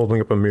kind of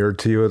holding up a mirror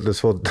to you this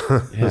whole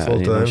time?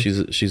 Know,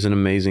 she's an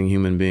amazing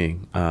human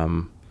being,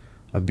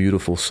 a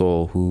beautiful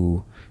soul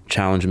who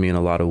challenged me in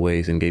a lot of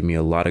ways and gave me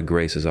a lot of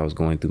grace as I was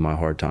going through my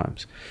hard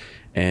times.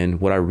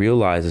 And what I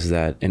realized is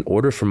that in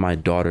order for my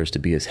daughters to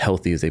be as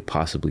healthy as they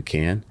possibly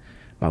can,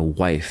 my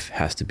wife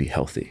has to be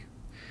healthy.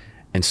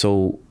 And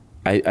so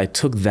I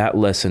took that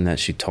lesson that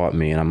she taught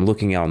me, and I'm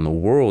looking out in the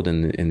world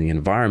and in the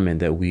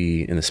environment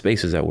in the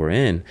spaces that we're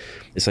in.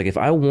 It's like, if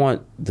I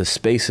want the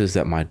spaces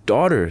that my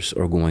daughters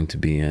are going to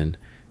be in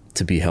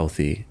to be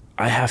healthy,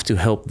 I have to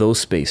help those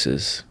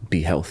spaces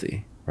be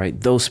healthy, right?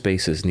 Those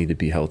spaces need to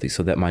be healthy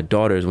so that my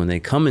daughters, when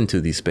they come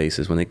into these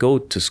spaces, when they go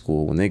to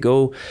school, when they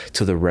go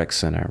to the rec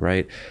center,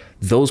 right?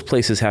 Those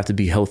places have to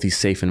be healthy,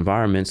 safe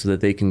environments so that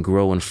they can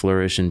grow and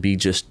flourish and be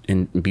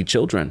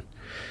children.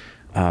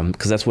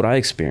 Because that's what I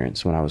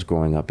experienced when I was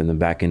growing up in the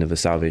back end of the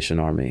Salvation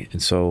Army.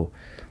 And so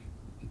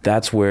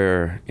that's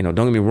where, you know,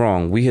 don't get me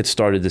wrong, we had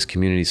started this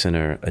community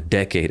center a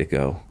decade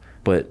ago,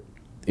 but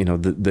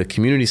the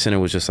community center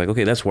was just like,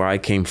 okay, that's where I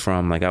came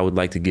from. Like, I would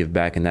like to give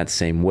back in that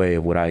same way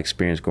of what I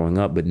experienced growing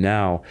up. But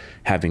now,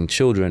 having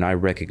children, I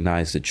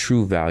recognize the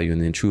true value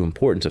and the true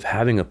importance of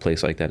having a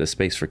place like that, a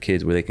space for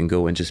kids where they can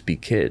go and just be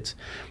kids.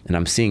 And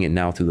I'm seeing it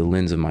now through the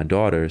lens of my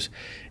daughters.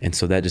 And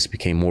so that just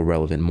became more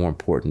relevant, more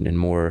important,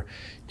 and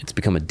it's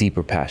become a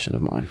deeper passion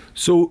of mine.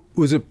 So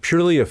was it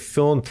purely a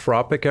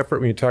philanthropic effort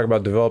when you talk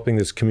about developing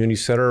this community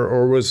center,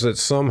 or was it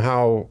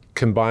somehow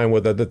combined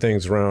with other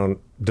things around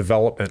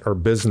development or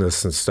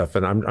business and stuff?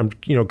 And I'm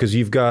because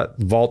you've got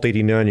Vault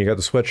 89, you got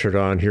the sweatshirt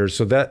on here.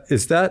 So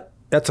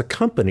that's a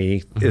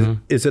company.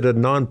 Mm-hmm. Is it a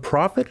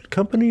nonprofit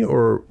company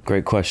or?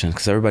 Great question,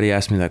 because everybody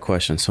asked me that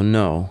question. So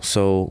no.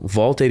 So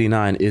Vault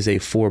 89 is a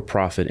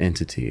for-profit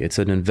entity. It's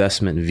an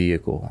investment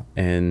vehicle.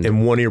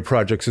 And one of your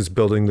projects is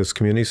building this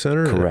community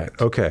center?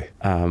 Correct. Okay.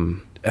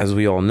 As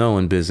we all know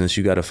in business,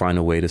 you got to find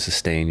a way to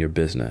sustain your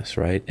business,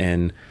 right?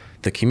 And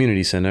the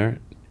community center,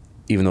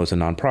 even though it's a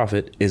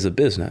nonprofit, is a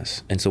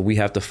business. And so we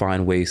have to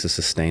find ways to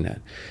sustain it.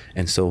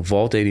 And so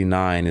Vault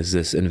 89 is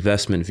this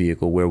investment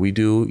vehicle where we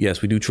do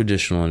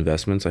traditional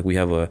investments. Like, we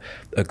have a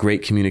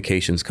great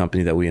communications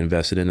company that we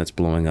invested in that's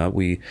blowing up.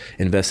 We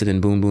invested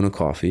in Boon Boon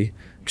Coffee.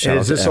 And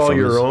is this all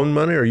your own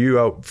money, or are you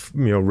out,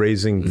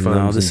 raising funds?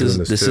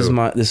 No,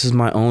 this is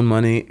my own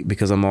money,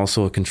 because I'm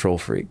also a control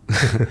freak.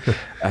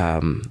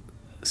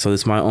 So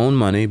it's my own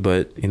money,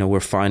 but we're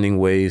finding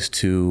ways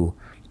to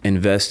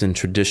invest in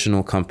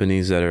traditional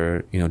companies that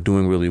are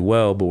doing really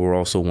well, but we're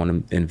also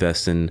want to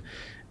invest in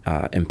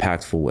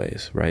impactful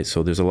ways, right?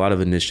 So there's a lot of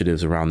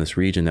initiatives around this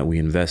region that we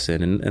invest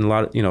in, and a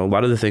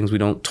lot of the things we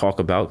don't talk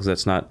about because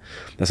that's not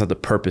the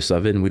purpose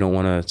of it, and we don't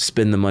want to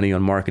spend the money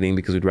on marketing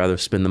because we'd rather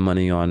spend the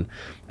money on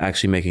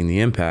actually making the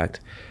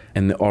impact.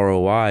 And the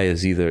ROI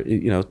is either,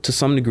 to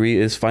some degree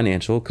is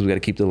financial, because we got to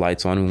keep the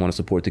lights on. We want to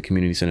support the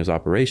community center's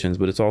operations,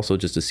 but it's also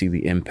just to see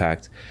the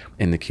impact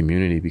in the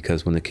community,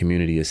 because when the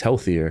community is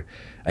healthier,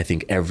 I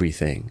think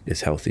everything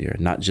is healthier,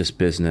 not just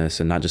business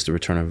and not just the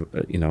return of,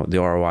 the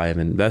ROI of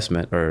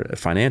investment or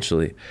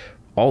financially,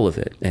 all of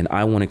it. And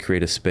I want to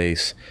create a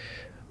space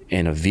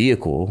and a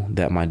vehicle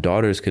that my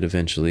daughters could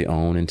eventually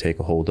own and take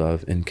a hold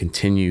of and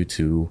continue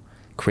to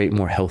create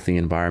more healthy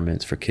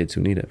environments for kids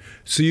who need it.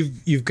 So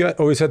you've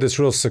always had this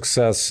real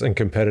success and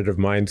competitive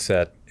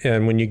mindset.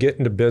 And when you get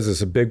into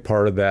business, a big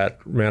part of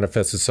that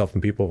manifests itself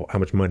in people, how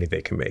much money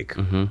they can make.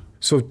 Mm-hmm.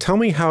 So tell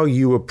me how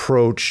you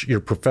approach your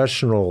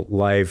professional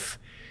life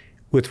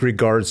with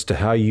regards to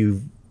how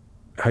you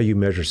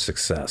measure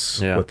success.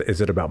 Yeah. Is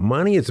it about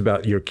money? It's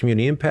about your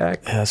community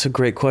impact? Yeah, that's a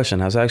great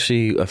question. I was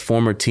actually a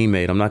former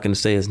teammate. I'm not going to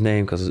say his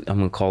name because I'm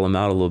going to call him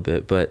out a little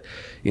bit. But,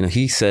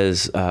 he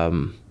says,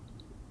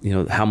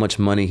 how much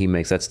money he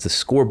makes. That's the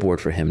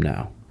scoreboard for him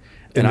now.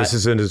 And this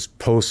is in his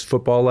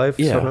post-football life?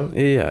 Yeah, somehow?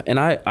 Yeah. And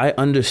I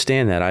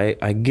understand that.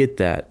 I get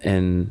that.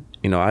 And,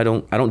 I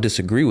don't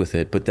disagree with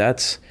it, but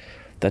that's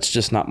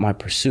just not my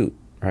pursuit,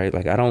 right?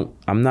 Like,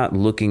 I'm not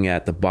looking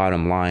at the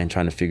bottom line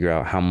trying to figure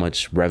out how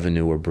much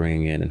revenue we're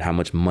bringing in and how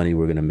much money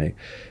we're going to make.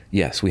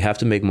 Yes, we have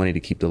to make money to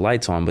keep the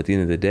lights on, but at the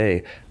end of the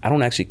day, I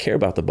don't actually care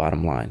about the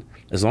bottom line.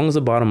 As long as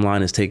the bottom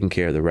line is taking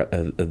care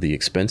of the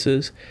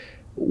expenses,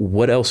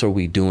 what else are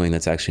we doing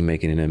that's actually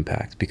making an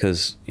impact?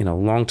 Because,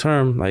 long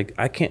term, like,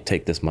 I can't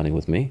take this money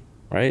with me,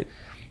 right?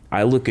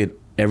 I look at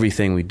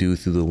everything we do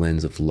through the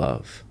lens of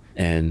love.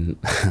 And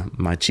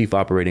my chief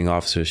operating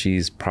officer,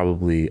 she's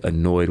probably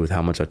annoyed with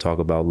how much I talk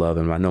about love.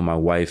 And I know my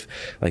wife,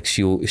 like,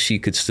 she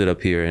could sit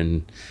up here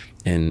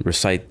and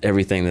recite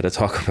everything that I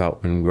talk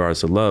about in regards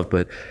to love.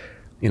 But,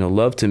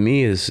 love to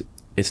me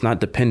it's not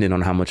dependent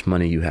on how much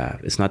money you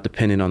have. It's not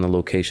dependent on the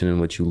location in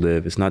which you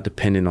live. It's not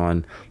dependent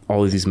on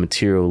all of these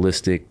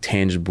materialistic,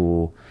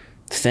 tangible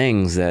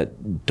things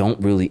that don't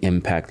really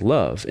impact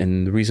love.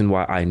 And the reason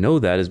why I know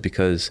that is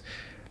because,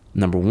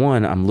 number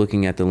one, I'm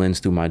looking at the lens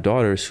through my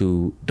daughters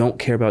who don't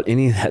care about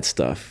any of that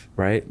stuff,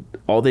 right?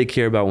 All they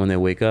care about when they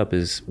wake up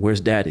is,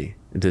 where's daddy?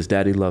 Does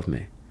daddy love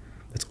me?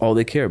 That's all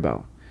they care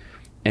about.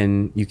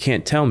 And you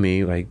can't tell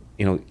me, like,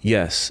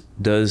 yes,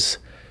 does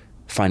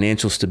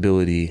financial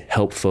stability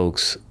help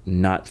folks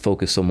not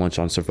focus so much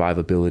on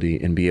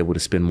survivability and be able to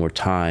spend more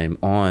time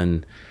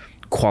on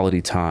quality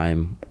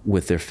time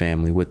with their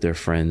family, with their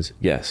friends?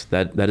 Yes,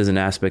 that is an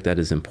aspect that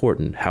is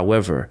important.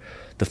 However,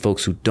 the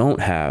folks who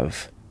don't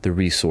have the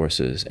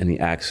resources and the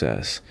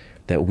access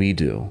that we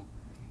do,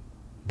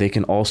 they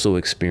can also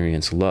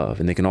experience love,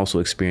 and they can also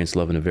experience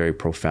love in a very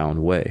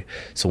profound way.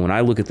 So when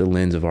I look at the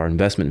lens of our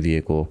investment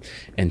vehicle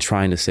and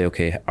trying to say,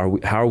 okay,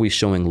 how are we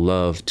showing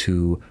love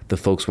to the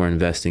folks we're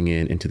investing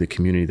in and to the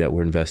community that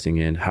we're investing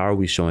in? How are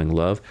we showing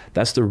love?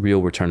 That's the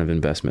real return of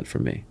investment for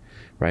me,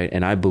 right?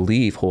 And I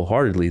believe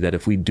wholeheartedly that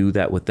if we do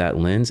that with that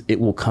lens, it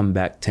will come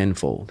back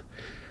tenfold,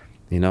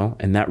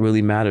 and that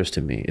really matters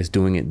to me, is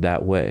doing it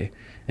that way.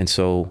 And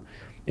so,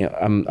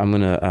 I'm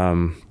going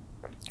to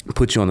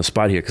put you on the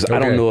spot here because I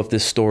don't know if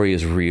this story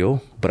is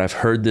real, but I've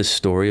heard this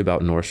story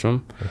about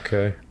Nordstrom.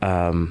 Okay.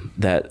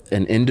 That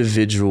an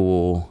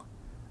individual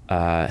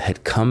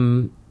had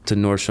come to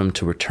Nordstrom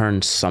to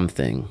return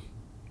something,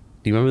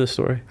 Do you remember the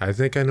story? I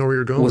think I know where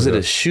you're going. Was with it a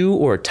this. shoe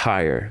or a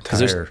tire?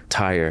 Tire.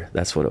 Tire.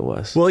 That's what it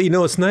was. Well,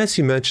 it's nice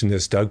you mentioned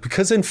this, Doug,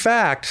 because in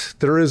fact,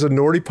 there is a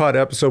Nordy Pod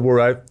episode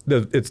where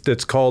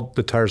it's called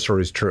 "The Tire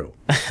Story is True,"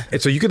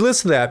 and so you could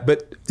listen to that.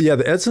 But yeah,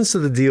 the essence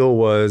of the deal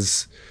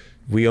was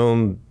we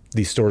own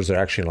these stores that are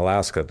actually in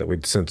Alaska that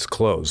we'd since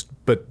closed,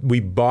 but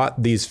we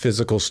bought these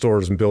physical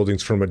stores and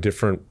buildings from a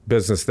different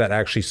business that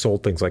actually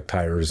sold things like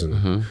tires.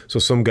 And so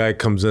some guy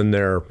comes in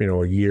there,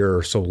 a year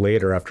or so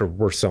later after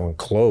we're selling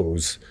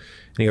clothes,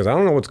 and he goes, I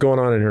don't know what's going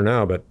on in here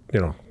now, but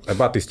I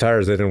bought these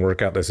tires. They didn't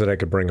work out. They said I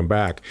could bring them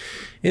back.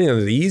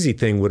 And the easy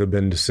thing would have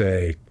been to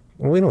say,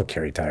 well, we don't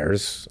carry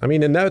tires. I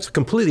mean, and that's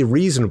completely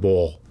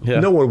reasonable. Yeah.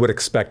 No one would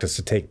expect us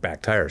to take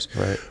back tires.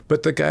 Right.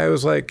 But the guy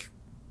was like,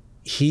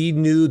 he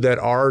knew that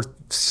our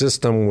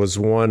system was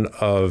one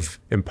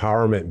of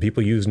empowerment and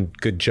people using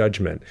good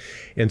judgment.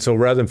 And so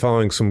rather than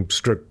following some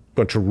strict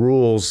bunch of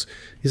rules,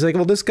 he's like,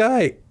 well, this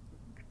guy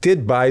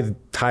did buy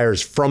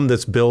tires from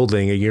this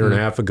building a year and a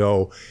half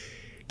ago.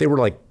 They were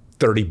like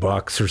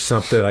 $30 or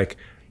something. Like,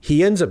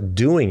 he ends up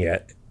doing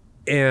it.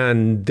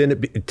 And then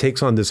it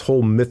takes on this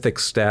whole mythic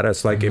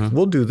status. Like, if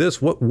we'll do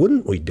this, what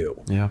wouldn't we do?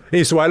 Yeah.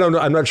 And so I don't know.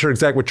 I'm not sure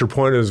exactly what your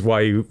point is,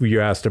 why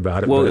you asked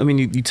about it. Well, I mean,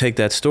 you take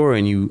that story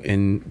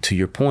and to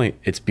your point,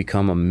 it's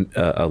become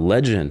a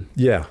legend.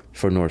 Yeah.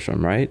 For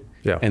Nordstrom, right?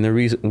 Yeah. And the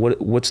reason,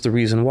 what's the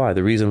reason why?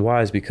 The reason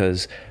why is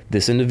because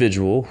this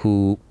individual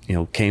who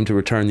came to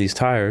return these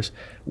tires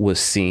was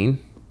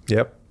seen.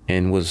 Yep.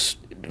 And was,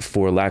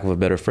 for lack of a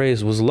better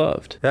phrase, was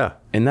loved. Yeah.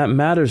 And that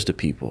matters to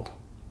people.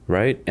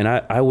 Right. And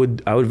I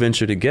would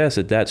venture to guess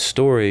that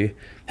story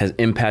has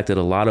impacted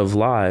a lot of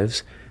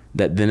lives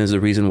that then is the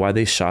reason why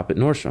they shop at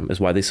Nordstrom, is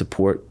why they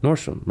support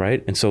Nordstrom.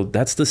 Right. And so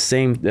that's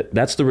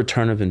the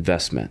return of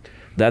investment.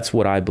 That's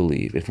what I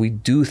believe. If we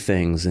do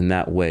things in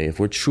that way, if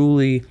we're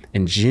truly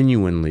and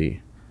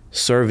genuinely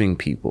serving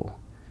people,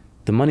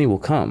 the money will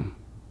come.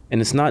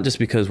 And it's not just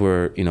because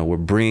we're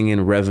bringing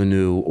in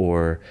revenue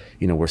or,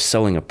 we're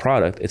selling a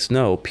product. It's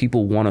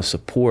people want to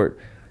support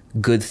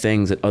good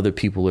things that other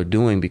people are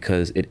doing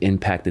because it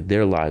impacted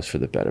their lives for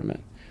the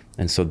betterment.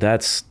 And so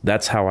that's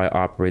how I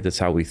operate. That's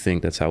how we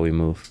think. That's how we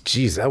move.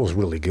 Geez, that was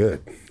really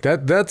good.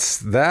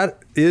 That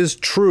is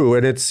true.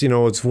 And it's,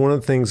 it's one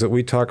of the things that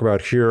we talk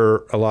about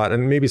here a lot.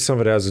 And maybe some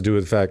of it has to do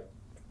with the fact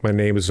my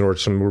name is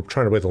Nordstrom. We're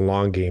trying to play the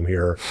long game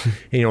here.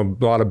 A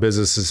lot of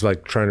businesses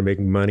like trying to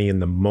make money in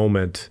the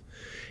moment.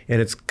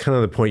 And it's kind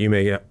of the point you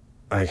make,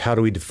 like, how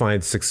do we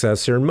define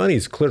success here? And money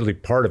is clearly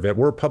part of it.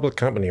 We're a public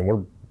company and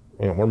we're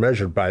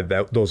measured by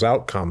those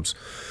outcomes.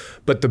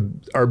 But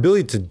our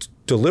ability to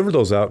deliver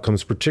those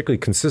outcomes, particularly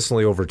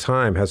consistently over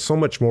time, has so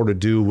much more to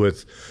do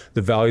with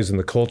the values and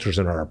the cultures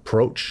and our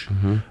approach.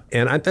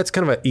 And that's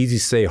kind of an easy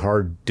say,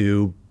 hard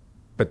do,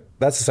 but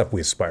that's the stuff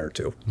we aspire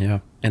to. Yeah.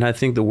 And I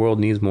think the world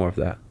needs more of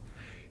that.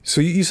 So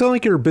you sound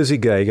like you're a busy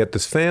guy. You got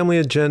this family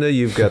agenda.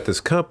 You've got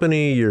this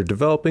company. You're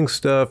developing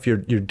stuff. You're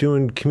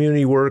doing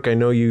community work. I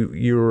know weren't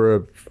you a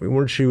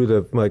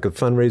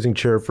fundraising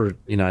chair for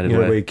United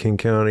Way, King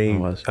County? I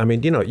was. I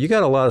mean, you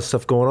got a lot of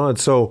stuff going on.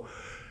 So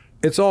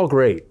it's all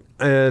great,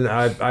 and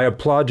I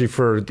applaud you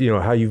for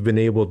how you've been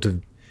able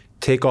to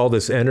take all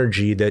this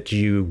energy that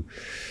you'd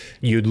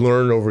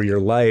learned over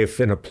your life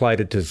and applied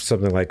it to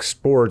something like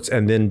sports,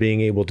 and then being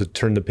able to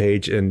turn the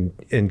page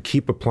and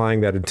keep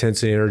applying that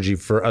intensity and energy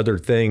for other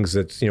things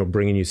that's,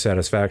 bringing you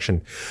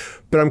satisfaction.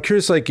 But I'm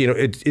curious,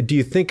 do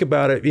you think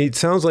about it? It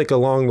sounds like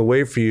along the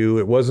way for you,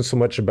 it wasn't so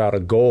much about a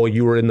goal.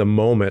 You were in the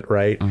moment,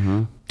 right?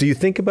 Do you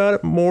think about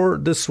it more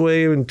this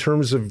way in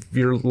terms of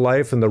your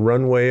life and the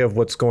runway of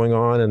what's going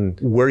on and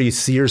where you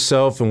see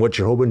yourself and what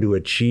you're hoping to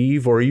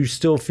achieve? Or you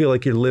still feel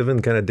like you're living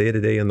kind of day to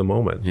day in the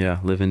moment? Yeah,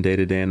 living day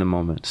to day in the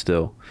moment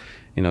still.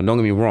 Don't get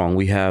me wrong.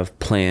 We have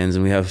plans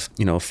and we have,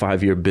 a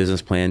 5-year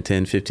business plan,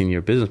 10,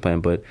 15-year business plan.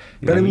 But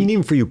I mean,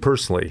 even for you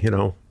personally,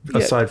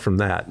 aside from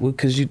that.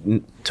 Because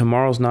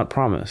tomorrow's not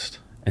promised.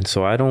 And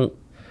so I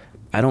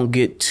don't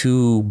get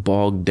too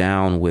bogged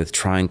down with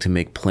trying to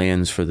make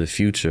plans for the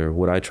future.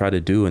 What I try to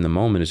do in the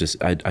moment is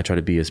just I try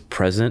to be as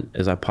present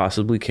as I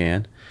possibly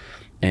can.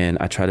 And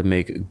I try to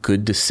make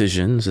good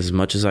decisions as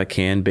much as I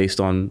can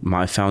based on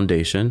my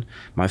foundation,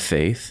 my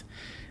faith.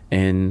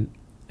 And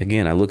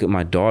again, I look at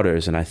my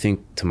daughters and I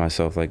think to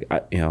myself, like,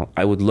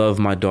 I would love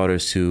my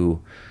daughters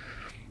to,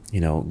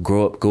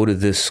 grow up, go to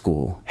this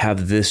school,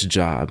 have this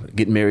job,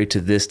 get married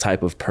to this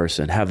type of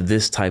person, have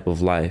this type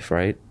of life,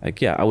 right? Like,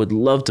 yeah, I would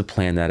love to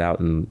plan that out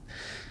and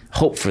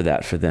hope for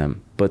that for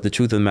them. But the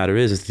truth of the matter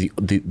is the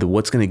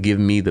what's going to give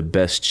me the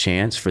best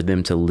chance for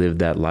them to live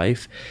that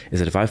life is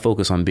that if I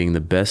focus on being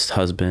the best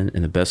husband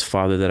and the best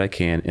father that I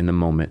can in the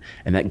moment,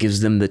 and that gives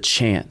them the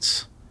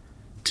chance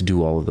to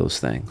do all of those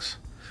things.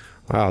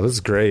 Wow, this is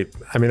great.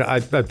 I mean,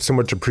 I so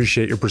much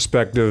appreciate your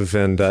perspective,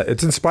 and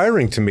it's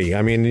inspiring to me.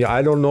 I mean,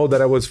 I don't know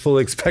that I was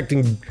fully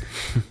expecting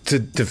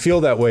to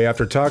feel that way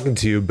after talking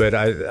to you, but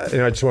I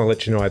just want to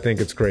let you know I think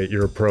it's great,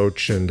 your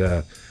approach, and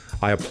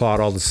I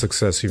applaud all the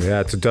success you've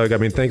had. So, Doug, I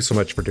mean, thanks so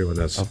much for doing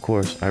this. Of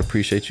course. I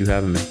appreciate you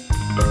having me.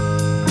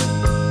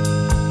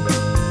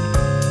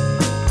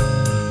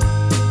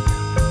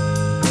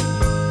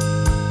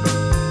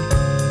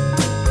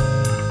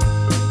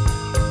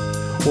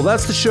 Well,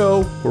 that's the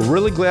show. We're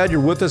really glad you're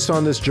with us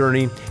on this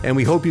journey, and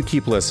we hope you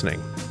keep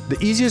listening.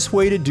 The easiest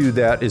way to do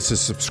that is to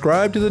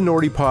subscribe to the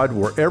Nordy Pod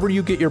wherever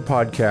you get your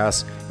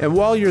podcasts, and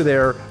while you're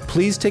there,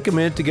 please take a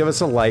minute to give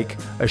us a like,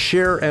 a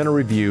share, and a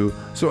review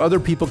so other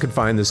people can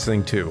find this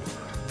thing too.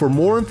 For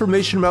more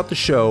information about the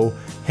show,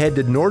 head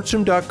to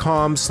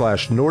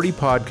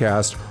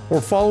Nordstrom.com/NordyPodcast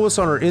or follow us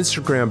on our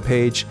Instagram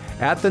page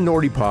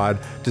 @TheNordyPod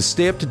to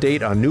stay up to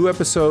date on new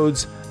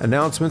episodes,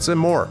 announcements, and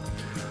more.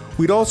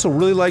 We'd also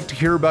really like to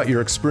hear about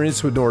your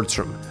experience with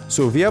Nordstrom.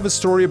 So if you have a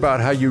story about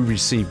how you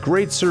received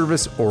great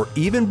service or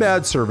even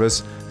bad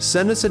service,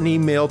 send us an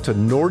email to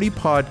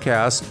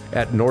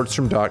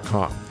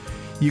nordypodcast@nordstrom.com.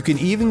 You can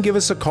even give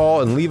us a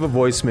call and leave a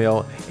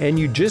voicemail, and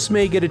you just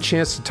may get a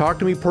chance to talk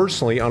to me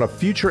personally on a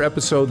future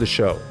episode of the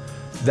show.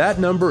 That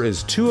number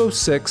is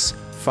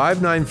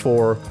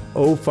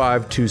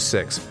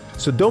 206-594-0526.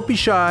 So don't be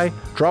shy,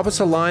 drop us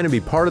a line and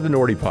be part of the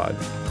Nordy Pod.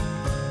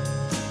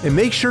 And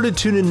make sure to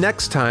tune in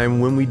next time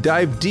when we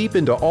dive deep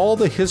into all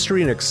the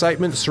history and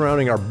excitement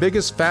surrounding our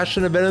biggest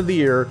fashion event of the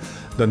year,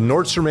 the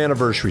Nordstrom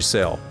Anniversary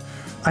Sale.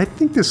 I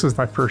think this was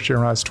my first year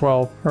when I was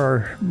 12.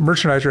 Our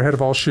merchandiser, head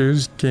of all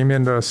shoes, came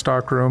into a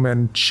stock room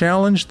and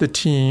challenged the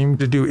team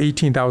to do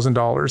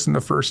 $18,000 in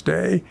the first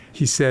day.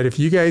 He said, if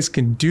you guys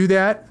can do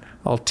that,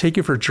 I'll take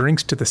you for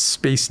drinks to the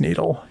Space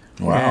Needle.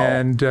 Wow.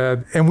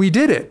 And we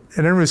did it.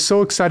 And everyone was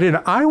so excited.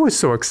 And I was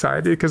so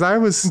excited because I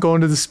was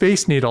going to the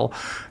Space Needle.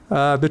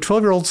 The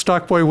 12-year-old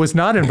stock boy was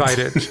not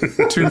invited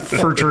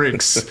for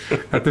drinks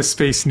at the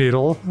Space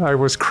Needle. I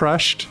was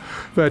crushed.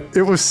 But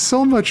it was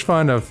so much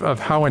fun of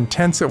how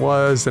intense it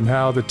was and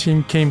how the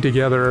team came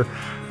together.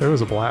 It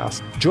was a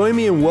blast. Join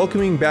me in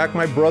welcoming back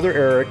my brother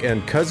Eric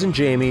and cousin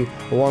Jamie,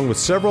 along with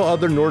several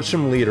other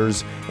Nordstrom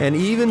leaders, and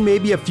even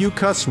maybe a few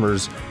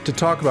customers, to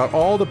talk about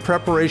all the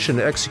preparation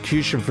and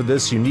execution for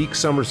this unique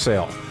summer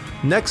sale.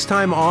 Next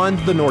time on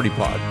the Nordy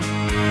Pod.